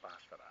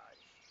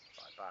bastardized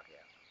by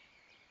Pākehā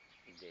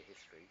in their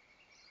history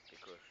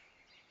because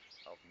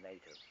of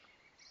native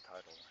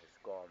title has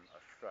gone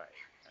astray,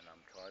 and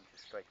I'm trying to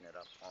straighten it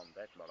up on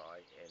that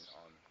marae and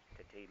on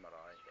Te Ti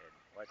marae and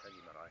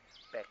Waitangi marae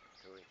back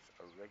to its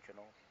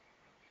original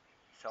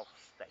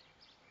self-state.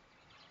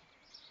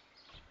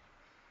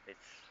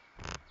 It's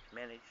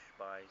managed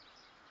by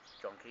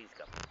John Key's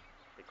government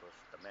because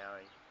the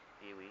Maori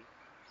iwi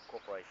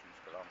corporations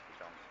belong to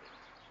John Key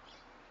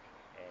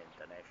and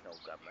the national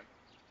government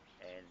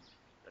and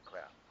the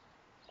Crown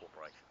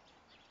corporations.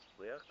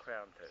 We're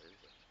Crown too,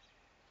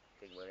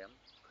 King William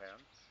Crown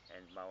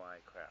and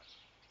Moai Crown.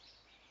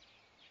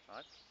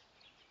 Right?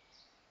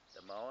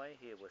 The Moai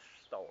here was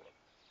stolen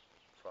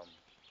from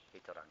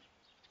Hitorangi.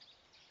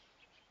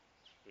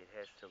 It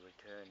has to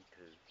return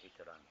to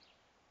Hitorangi.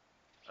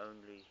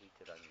 Only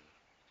Hitorangi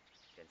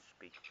can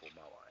speak for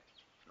Moai,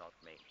 not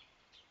me.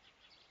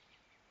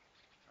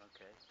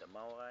 Okay, the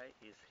Moai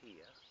is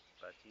here,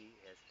 but he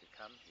has to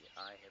come here.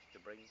 I have to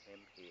bring him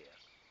here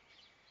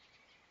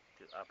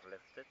to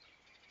uplift it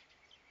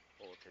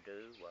or to do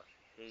what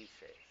he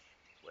says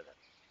with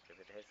it. If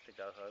it has to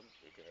go home,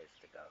 it has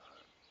to go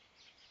home.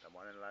 The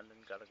one in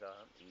London got to go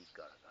home, he's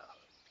got to go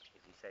home.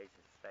 If he says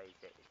it stays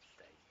there, it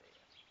stays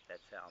there.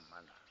 That's our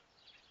mana.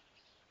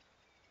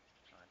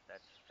 Right?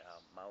 That's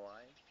our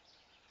Moai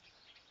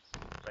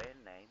brand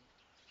name,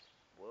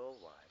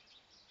 worldwide,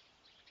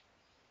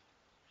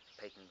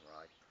 patent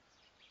right,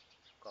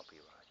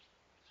 copyright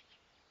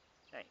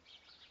name.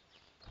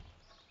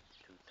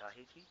 To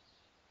Tahiti,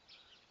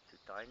 to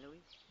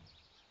Tainui,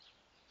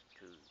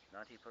 to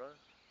Ngāti Pro,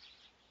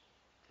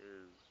 to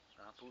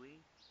Ngāpuhi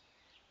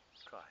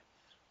tribes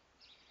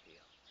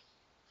here.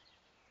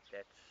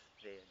 That's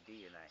their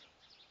DNA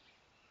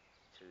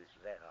to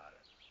that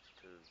island,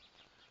 to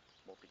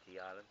Mopiti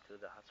Island, to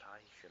the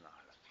Tahitian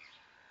Islands.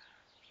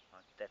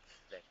 Right? That's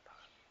that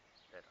part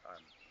that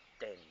I'm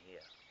standing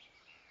here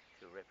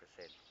to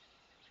represent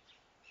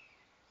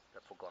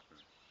the forgotten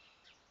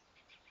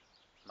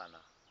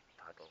mana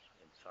title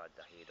inside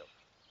the head of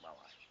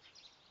Moai.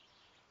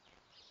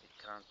 It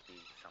can't be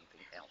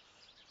something else.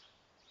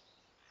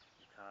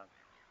 You can't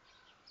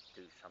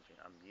do something.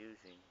 I'm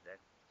using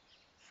that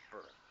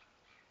spirit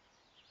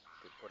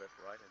to put it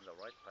right in the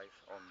right place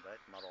on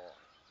that marae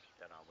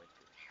that I went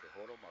to. Te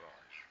Horo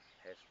Marae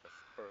has the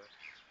spirit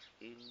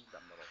in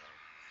the marae,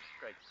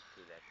 straight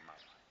to that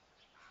marae,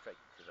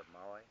 straight to the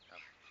Moai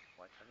up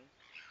Waitangi,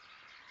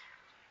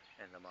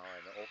 and the Moai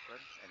in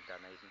Auckland and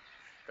Dunedin,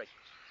 straight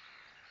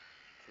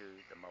to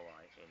the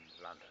Moai in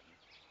London,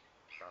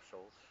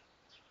 Brussels,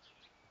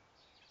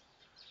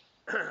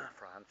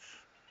 France,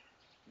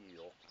 New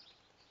York,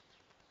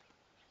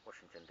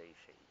 Washington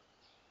DC,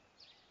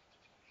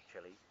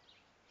 Chile,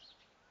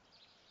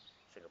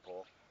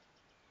 Singapore,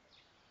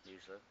 New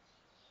Zealand,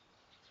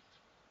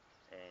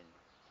 and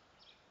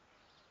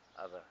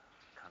other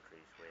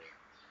countries where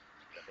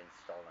they've been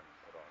stolen and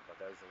put on. But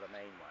those are the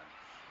main ones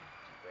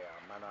where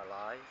our mana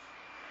lies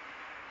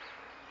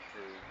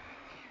to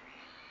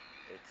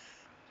its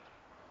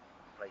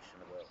place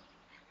in the world.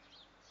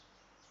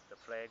 The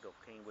flag of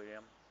King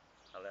William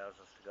allows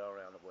us to go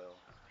around the world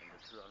in the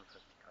 250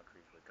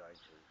 countries we're going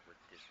to with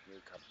this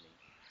new company,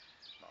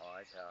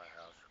 Moai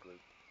Powerhouse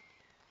Group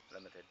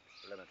Limited,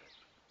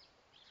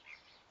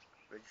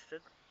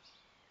 registered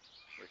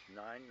with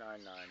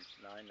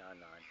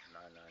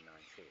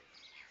 999,999,999 shares.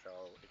 So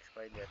I'll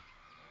explain that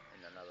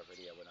in another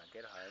video when I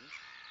get home.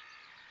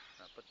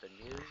 I put the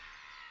new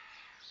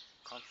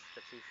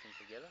constitution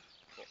together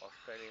for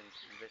Australian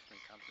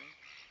investment company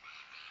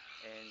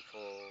and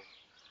for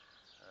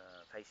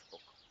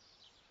Facebook,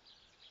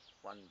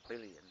 1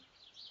 billion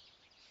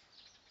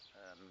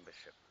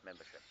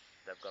membership.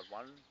 They've got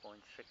 1.6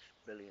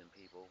 billion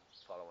people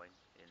following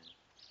in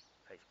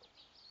Facebook.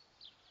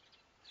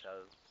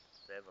 So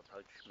they've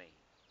approached me,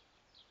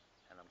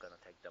 and I'm going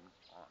to take them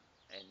on,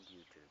 and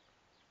YouTube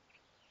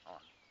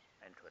on,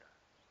 and Twitter,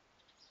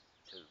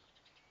 to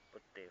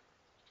put their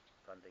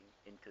funding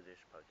into this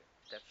project.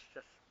 That's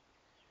just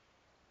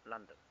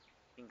London,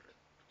 England.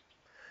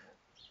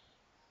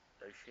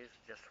 Those shares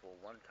are just for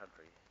one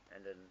country,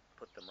 and then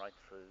put them right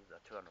through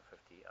the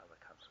 250 other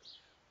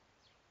countries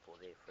for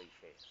their free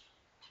shares.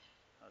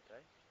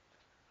 Okay?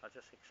 I'll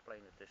just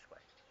explain it this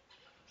way.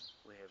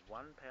 We have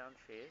 £1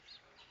 shares,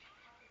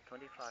 £25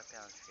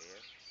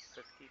 share,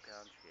 £50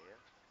 share,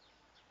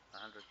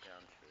 £100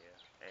 share,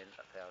 and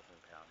 £1,000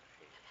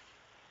 shares.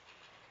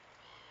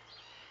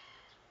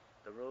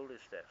 The rule is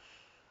this.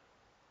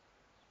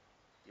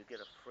 You get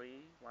a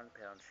free £1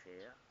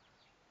 share,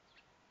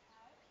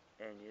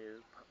 and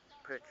you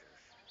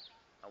purchase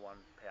a £1. £1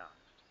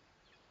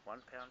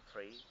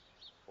 free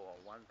for a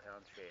 £1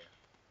 share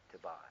to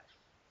buy.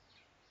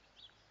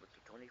 With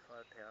the £25,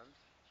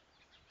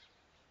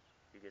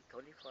 you get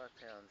 £25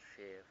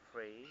 share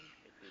free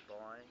if you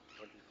buy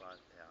 £25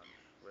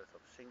 worth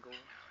of single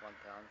 £1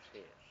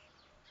 shares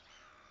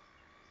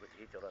with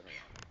Hitorangi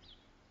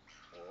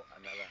or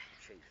another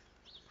chief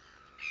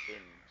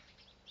in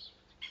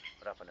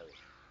Ranfurly.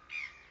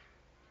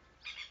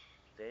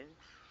 Then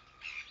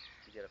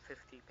you get a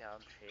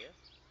 £50 share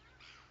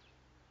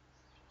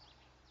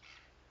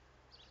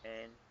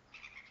and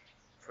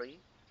free,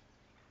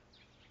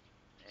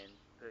 and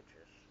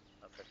purchase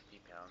a £50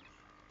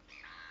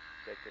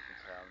 Great Britain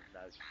Crown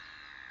note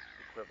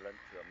equivalent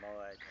to a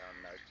Moai Crown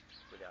note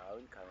with our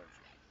own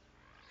currency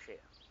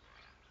share.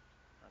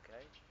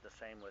 Okay, the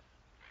same with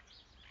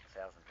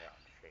 £1,000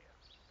 share.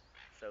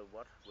 So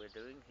what we're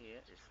doing here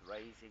is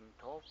raising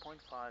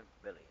 12.5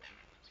 billion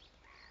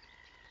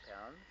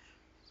pounds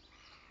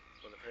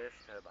for the first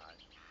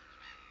turbine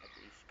at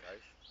the east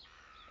coast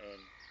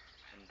and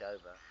in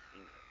Dover,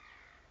 England.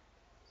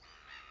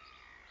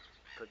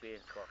 Could be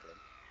in Scotland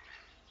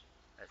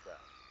as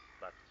well,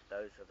 but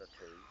those are the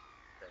two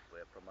that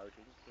we're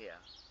promoting here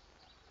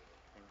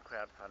in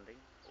crowdfunding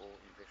or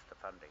investor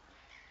funding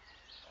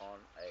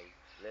on a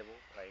level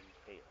playing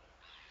field.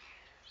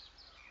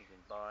 You can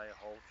buy a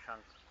whole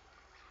chunk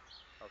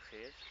of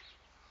shares,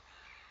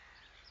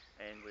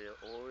 and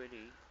we've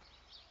already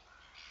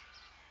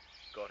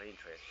got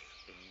interest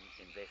in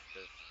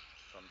investors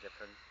from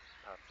different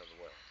parts of the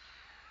world,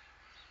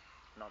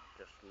 not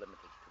just limited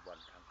to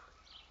one country.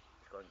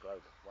 It's going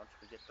global. Once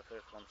we get the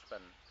first one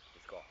spin,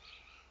 it's gone.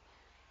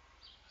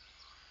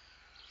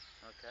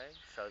 Okay,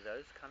 so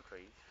those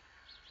countries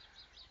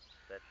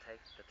that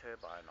take the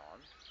turbine on,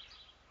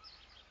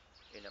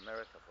 in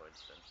America for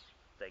instance,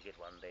 they get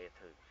one there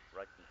too,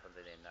 right in front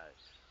of their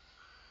nose.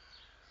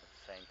 At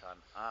the same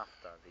time,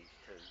 after these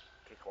two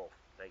kick off,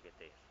 they get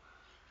theirs.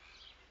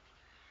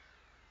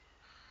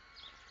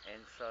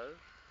 And so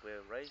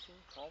we're raising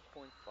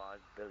 12.5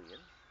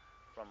 billion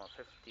from a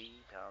 £50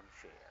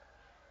 share.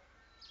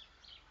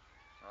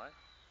 Right?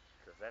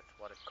 Because that's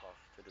what it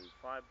costs to do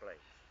 5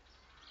 blades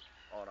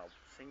on a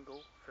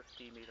single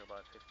 50 meter by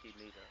 50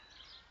 meter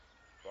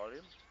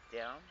volume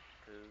down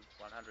to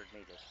 100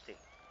 meters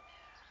deep.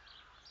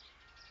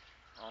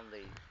 On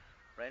the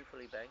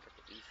Ranfurly bank at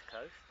the east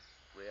coast,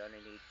 we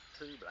only need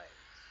 2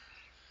 blades.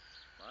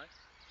 Right?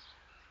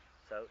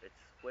 So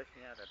it's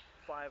working out at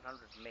 500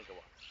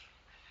 megawatts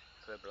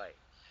per blade.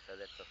 So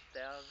that's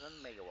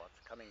 1,000 megawatts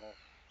coming off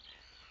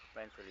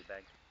Ranfurly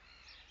bank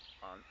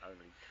on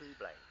only 2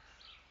 blades.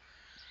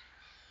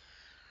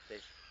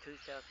 There's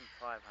 2,500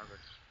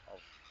 of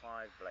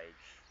 5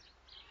 blades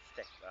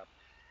stacked up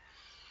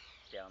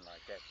down like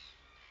that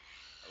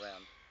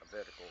around a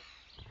vertical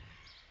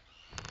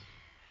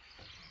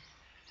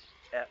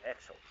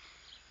axle.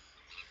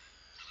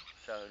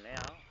 So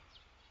now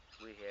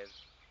we have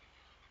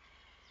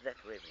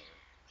that revenue.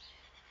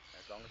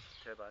 As long as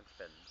the turbine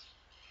spins,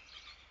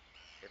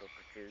 it'll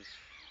produce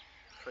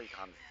 3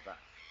 times as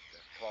much.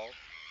 That's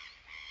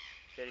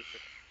 36,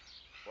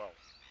 well,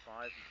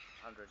 500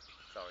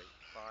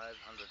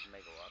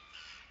 megawatts,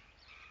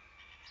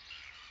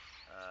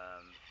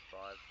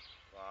 5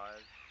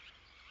 5,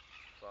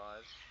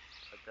 5,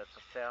 that's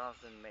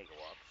 1,000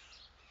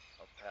 megawatts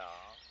of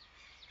power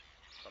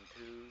from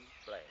 2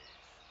 blades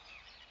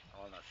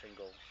on a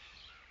single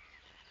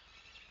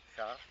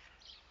shaft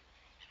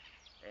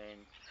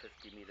and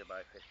 50 meter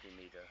by 50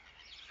 meter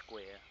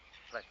square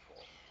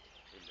platform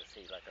in the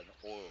sea, like an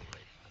oil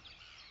rig.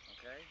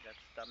 Okay, that's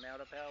the amount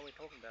of power we're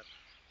talking about,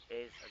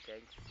 as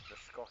against the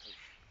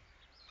Scottish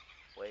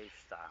Wave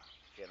Star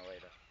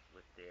generator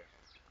with their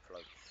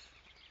floats,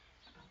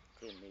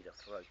 10 meter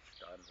floats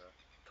times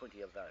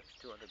 20 of those,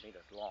 200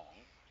 meters long,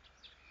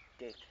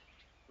 deck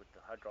with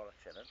the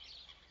hydraulics in it,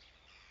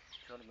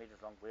 200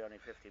 meters long. We're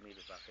only 50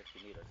 meters by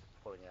 50 meters,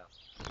 pulling out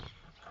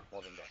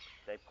more than that.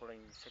 They're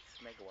pulling 6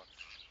 megawatts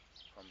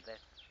from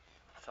that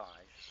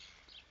size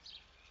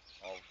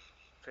of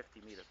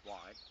 50 meters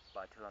wide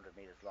by 200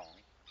 meters long.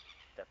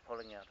 They're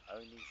pulling out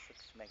only 6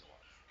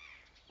 megawatts.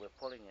 We're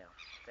pulling out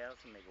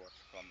 1,000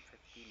 megawatts from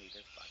 50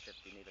 meters by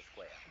 50 meters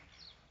square.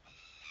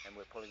 And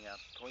we're pulling out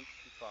 2,500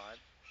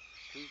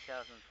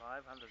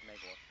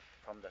 megawatts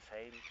from the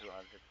same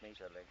 200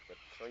 meter length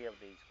with 3 of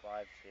these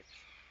 5 sets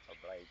of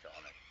blades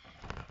on it.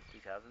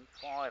 2,500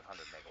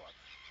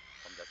 megawatts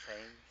from the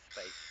same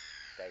space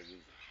they're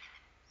using.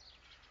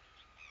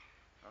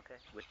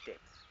 Okay, with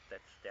depth,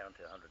 that's down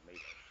to 100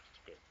 meters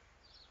depth.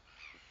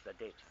 It's the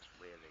depth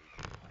where the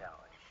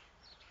power is,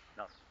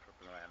 not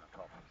flipping around on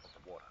top of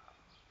the water.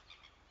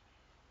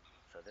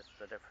 So that's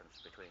the difference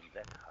between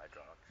that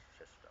hydraulic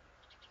system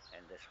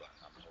and this one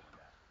I'm talking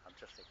about. I'm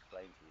just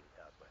explaining to you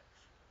how it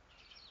works.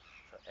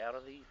 So out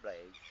of these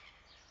blades,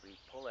 we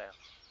pull out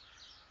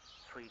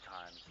 3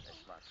 times as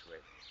much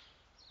revenue.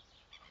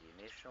 The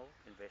initial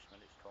investment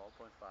is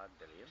 12.5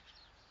 billion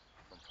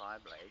from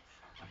 5 blades,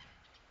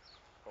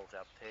 pulls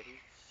out 36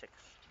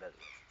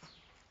 billion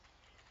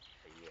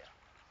a year.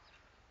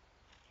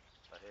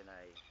 But in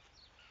a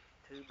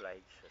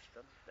 2-blade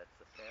system, that's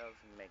 1,000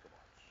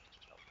 megawatts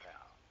of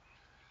power.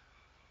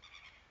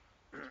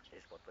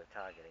 Is what we're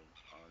targeting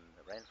on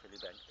the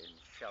Ranfurly bank in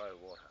shallow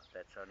water.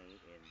 That's only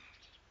in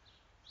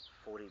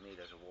 40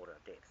 meters of water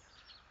depth.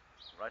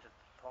 Right at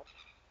the top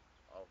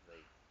of the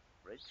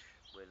ridge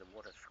where the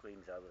water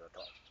screams over the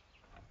top.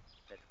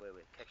 That's where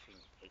we're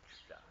catching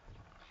extra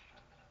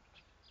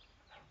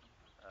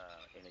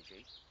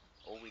energy.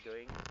 All we're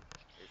doing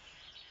is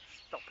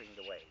stopping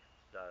the wave,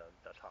 the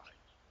tide.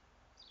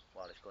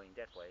 While it's going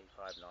that way,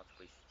 5 knots,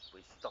 we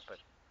stop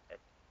it at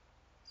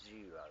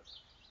 0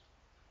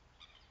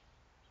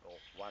 or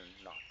 1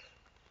 knot.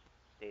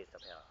 There's the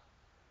power.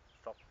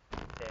 Stop,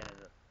 stand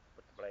and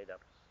put the blade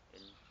up in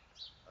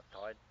a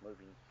tide,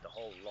 moving the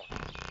whole lot.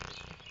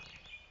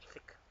 It's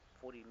thick,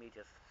 40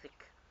 meters thick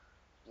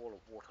wall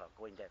of water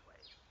going that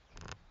way.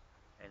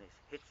 And it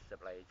hits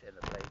the blades and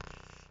the blades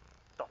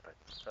stop it.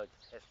 So it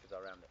has to go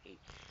around the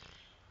edge.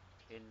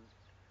 And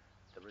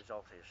the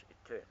result is it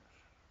turns.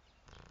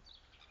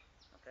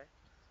 Okay?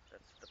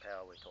 That's the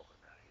power we're talking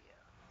about here.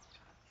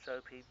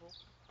 So people,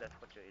 that's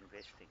what you're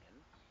investing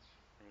in.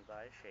 When you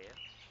buy a share,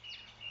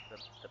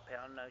 the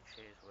pound note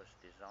shares was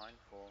designed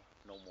for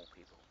normal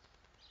people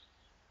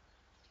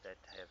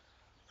that have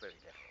very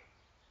little.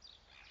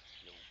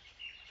 You'll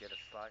get a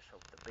slice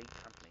of the big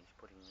companies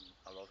putting in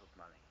a lot of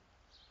money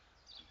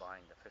and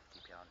buying the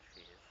 £50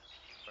 shares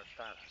for a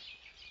starter.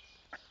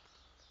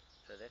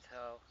 So that's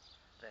how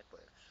that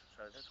works.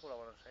 So that's all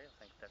I want to say. I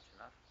think that's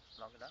enough,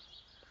 long enough.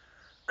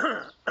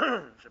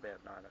 It's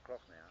about 9 o'clock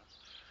now.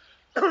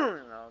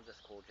 And I'll just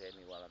call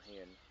Jamie while I'm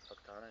here in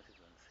Whakatane to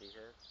go and see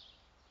her.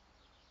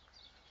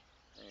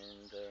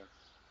 And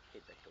head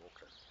back to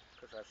Auckland.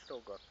 Because I've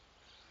still got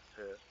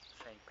her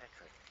St.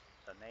 Patrick.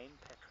 The name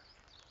Patrick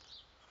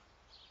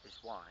is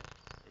why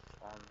it's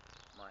on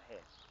my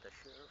hat. The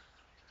sheriff,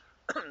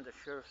 the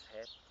sheriff's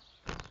hat,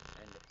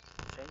 and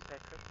St.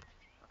 Patrick.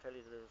 I'll tell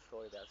you the little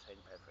story about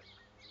St. Patrick.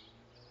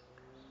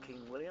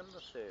 King William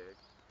III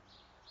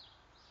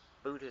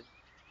booted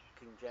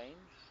King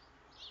James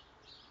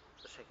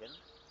II,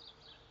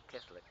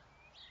 Catholic,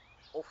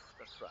 off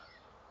the throne,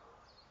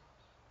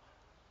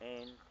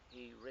 and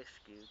he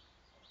rescued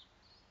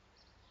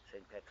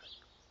St. Patrick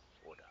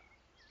Order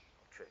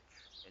of Church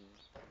in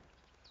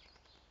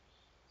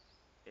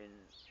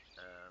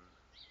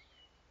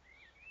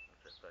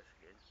what's that place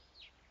again?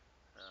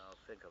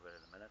 I'll think of it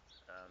in a minute.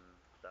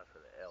 Starts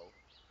with an L.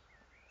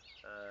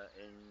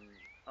 In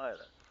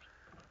Ireland,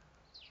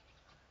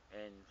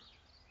 and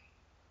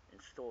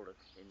installed it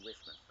in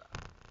Westminster.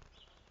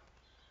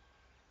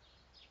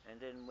 And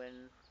then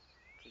when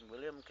King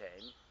William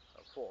came,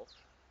 a fourth,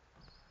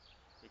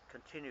 it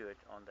continued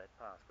on that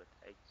path with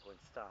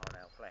 8-point star on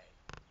our flag.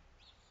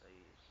 The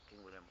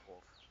King William IV,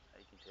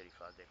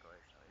 1835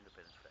 Declaration of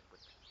Independence flag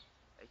with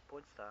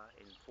 8-point star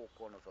in 4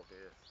 corners of the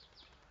earth.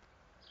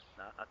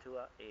 Now,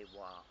 Atua e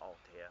Wā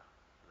Aotea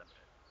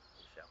Limited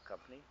is our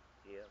company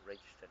here,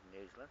 registered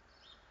in New Zealand,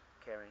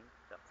 carrying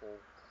the 4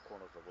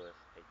 corners of the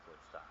earth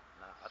 8-point star.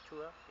 Now,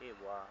 Atua e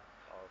Wā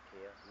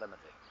Aotea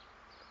Limited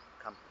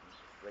company is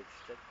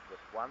registered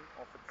with 1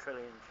 of a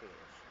trillion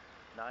shares,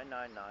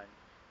 999,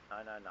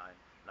 999,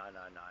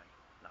 999,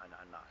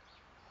 999.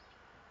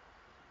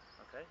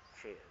 okay,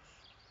 shares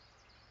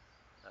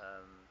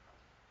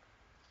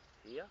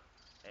here,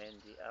 and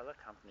the other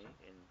company,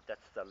 and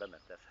that's the limit.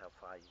 That's how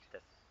far.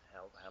 That's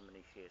how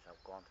many shares have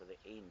gone to the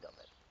end of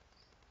it.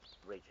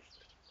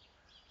 Registered,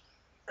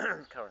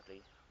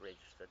 currently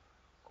registered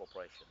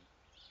corporation,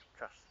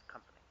 trust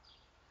company,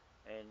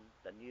 and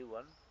the new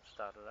one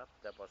started up.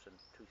 That was in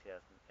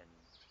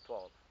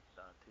 2012.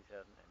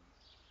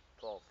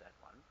 2012 that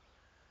one,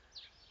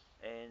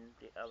 and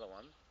the other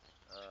one,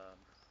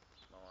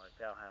 my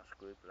Powerhouse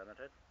Group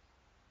Limited,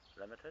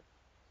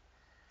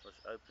 was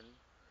opened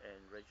and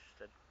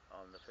registered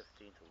on the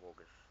 15th of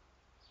August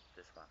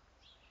this month,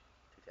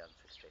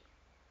 2016.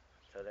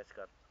 So that's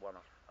got one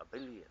of a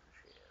billion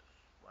shares,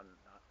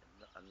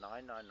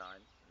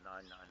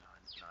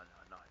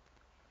 999,999,999,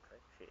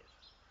 okay, shares.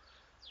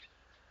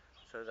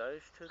 So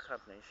those two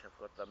companies have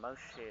got the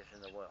most shares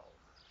in the world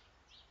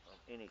of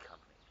any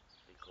company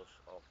because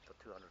of the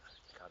 250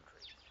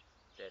 countries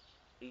that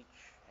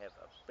each have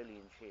a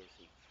billion shares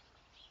each.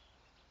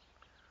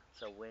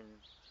 So when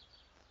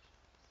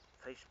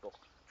Facebook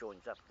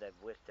joins up,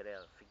 they've worked it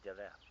out, figured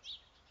it out.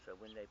 So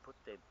when they put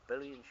their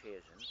billion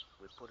shares in,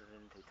 we put it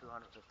into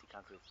 250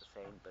 countries, the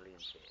same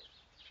billion shares.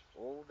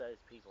 All those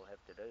people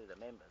have to do, the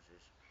members,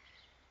 is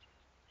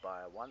buy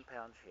a £1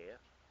 share,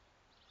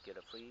 get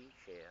a free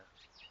share,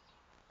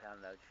 pound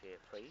note share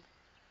free,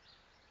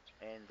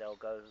 and they'll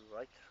go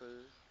right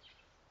through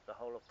the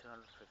whole of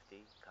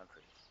 250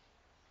 countries.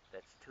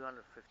 That's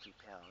 250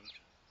 pounds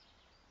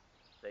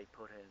they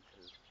put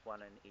into one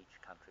in each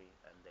country,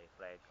 and they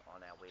flag on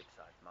our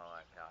website,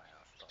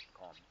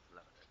 moaipowerhouse.com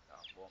limited,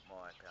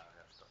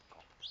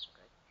 moaipowerhouse.com,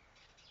 okay,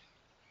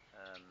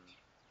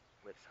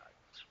 website,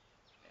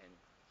 and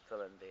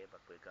fill in there, but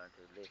we're going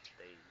to let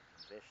the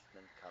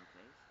investment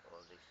companies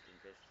or this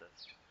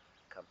investors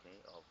company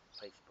of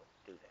Facebook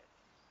do that,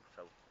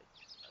 so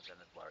I don't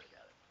worry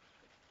about it.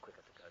 It's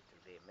quicker to go to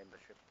their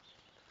membership,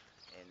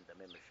 and the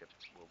membership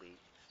will be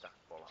stuck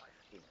for life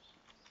in it.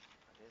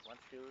 Okay,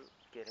 once you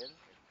get in,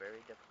 it's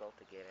very difficult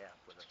to get out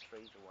with a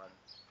 3-to-1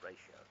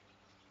 ratio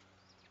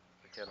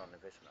return on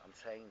investment. I'm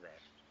saying that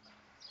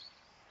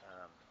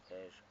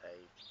as a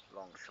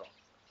long shot.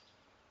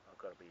 I've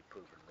got to be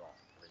proven wrong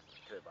when the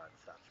turbine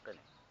starts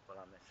spinning.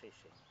 Well, I'm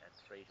assessing at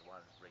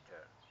 3-to-1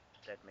 return.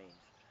 That means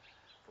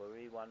for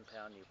every £1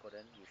 you put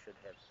in, you should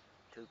have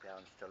 £2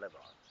 to live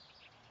on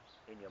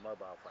in your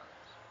mobile phone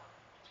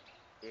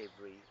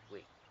every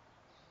week.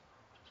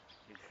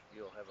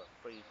 You'll have a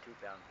free £2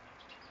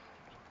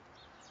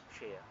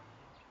 share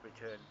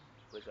return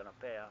we're going to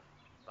pay out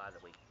by the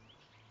week.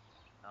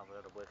 I've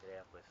got to work it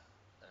out with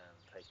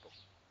Facebook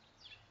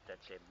that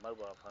their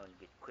mobile phone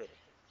get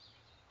credited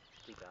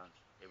 £2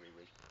 every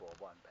week for a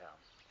 £1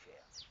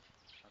 share.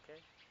 Okay?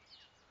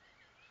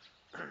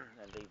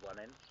 And leave one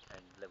in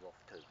and live off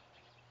two.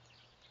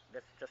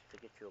 That's just to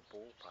get your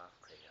ballpark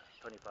figure.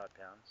 £25,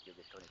 you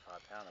get £25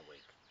 a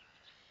week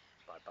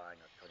by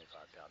buying a £25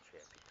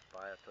 share. If you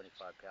buy a £25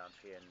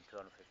 share in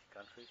 250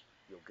 countries,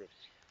 you'll get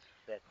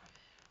that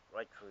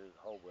right through the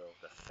whole world.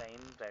 The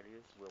same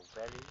values will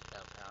value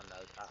our pound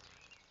note up.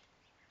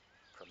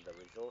 From the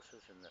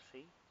resources in the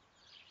sea,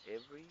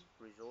 every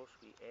resource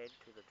we add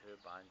to the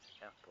turbine's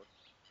output,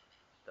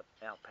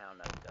 our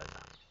pound note goes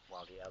up,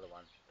 while the other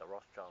one, the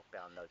Rothschild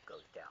pound note,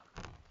 goes down.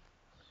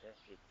 Okay?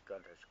 It's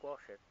going to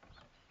squash it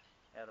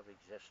out of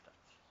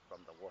existence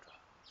from the water,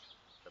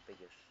 the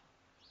biggest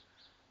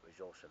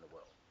resource in the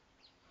world.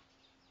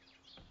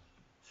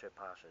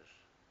 Surpasses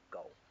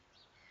gold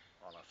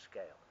on a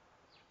scale,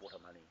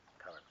 water money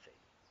currency.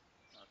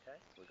 Okay,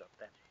 we got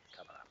that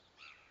coming up.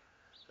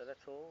 So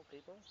that's all,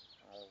 people.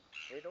 I'll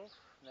head off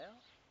now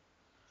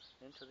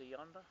into the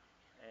yonder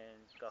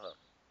and go home.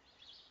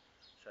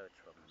 So it's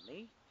from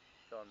me,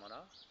 John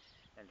Wanoa,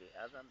 and the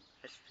other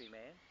mystery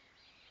man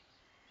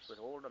with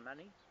all the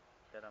money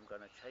that I'm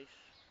going to chase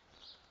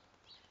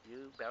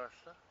you,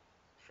 barrister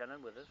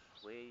Shannon Withers,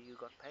 where you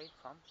got paid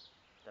from.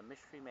 The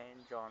mystery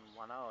man John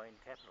Wanoa in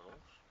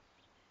capitals,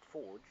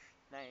 forged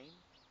name.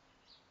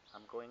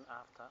 I'm going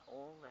after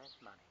all that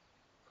money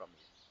from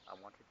you. I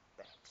want it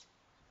back.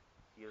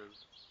 You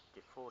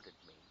defrauded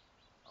me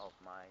of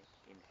my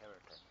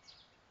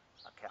inheritance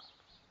account.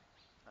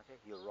 Okay,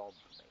 you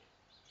robbed me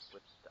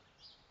with the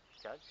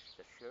judge,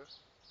 the sheriff,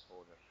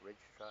 or the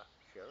registrar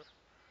sheriff,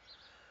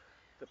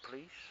 the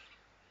police,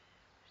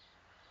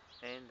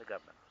 and the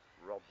government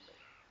robbed me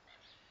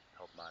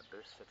of my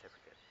birth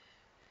certificate,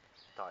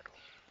 title.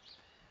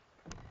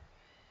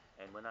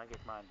 And when I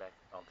get mine back,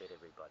 I'll get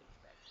everybody's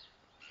back at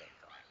the same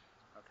time.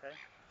 Okay?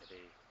 It'll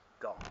be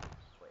gone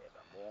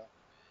forevermore,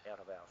 out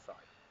of our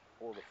sight.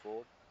 All the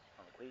fraud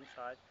on the Queen's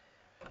side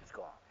is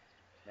gone.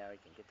 Now he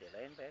can get their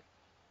land back,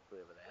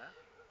 whoever they are,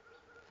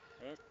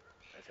 and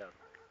that's how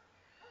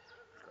it's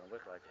going to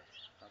work like that.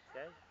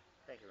 Okay?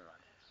 Thank you very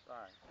much.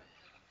 Bye.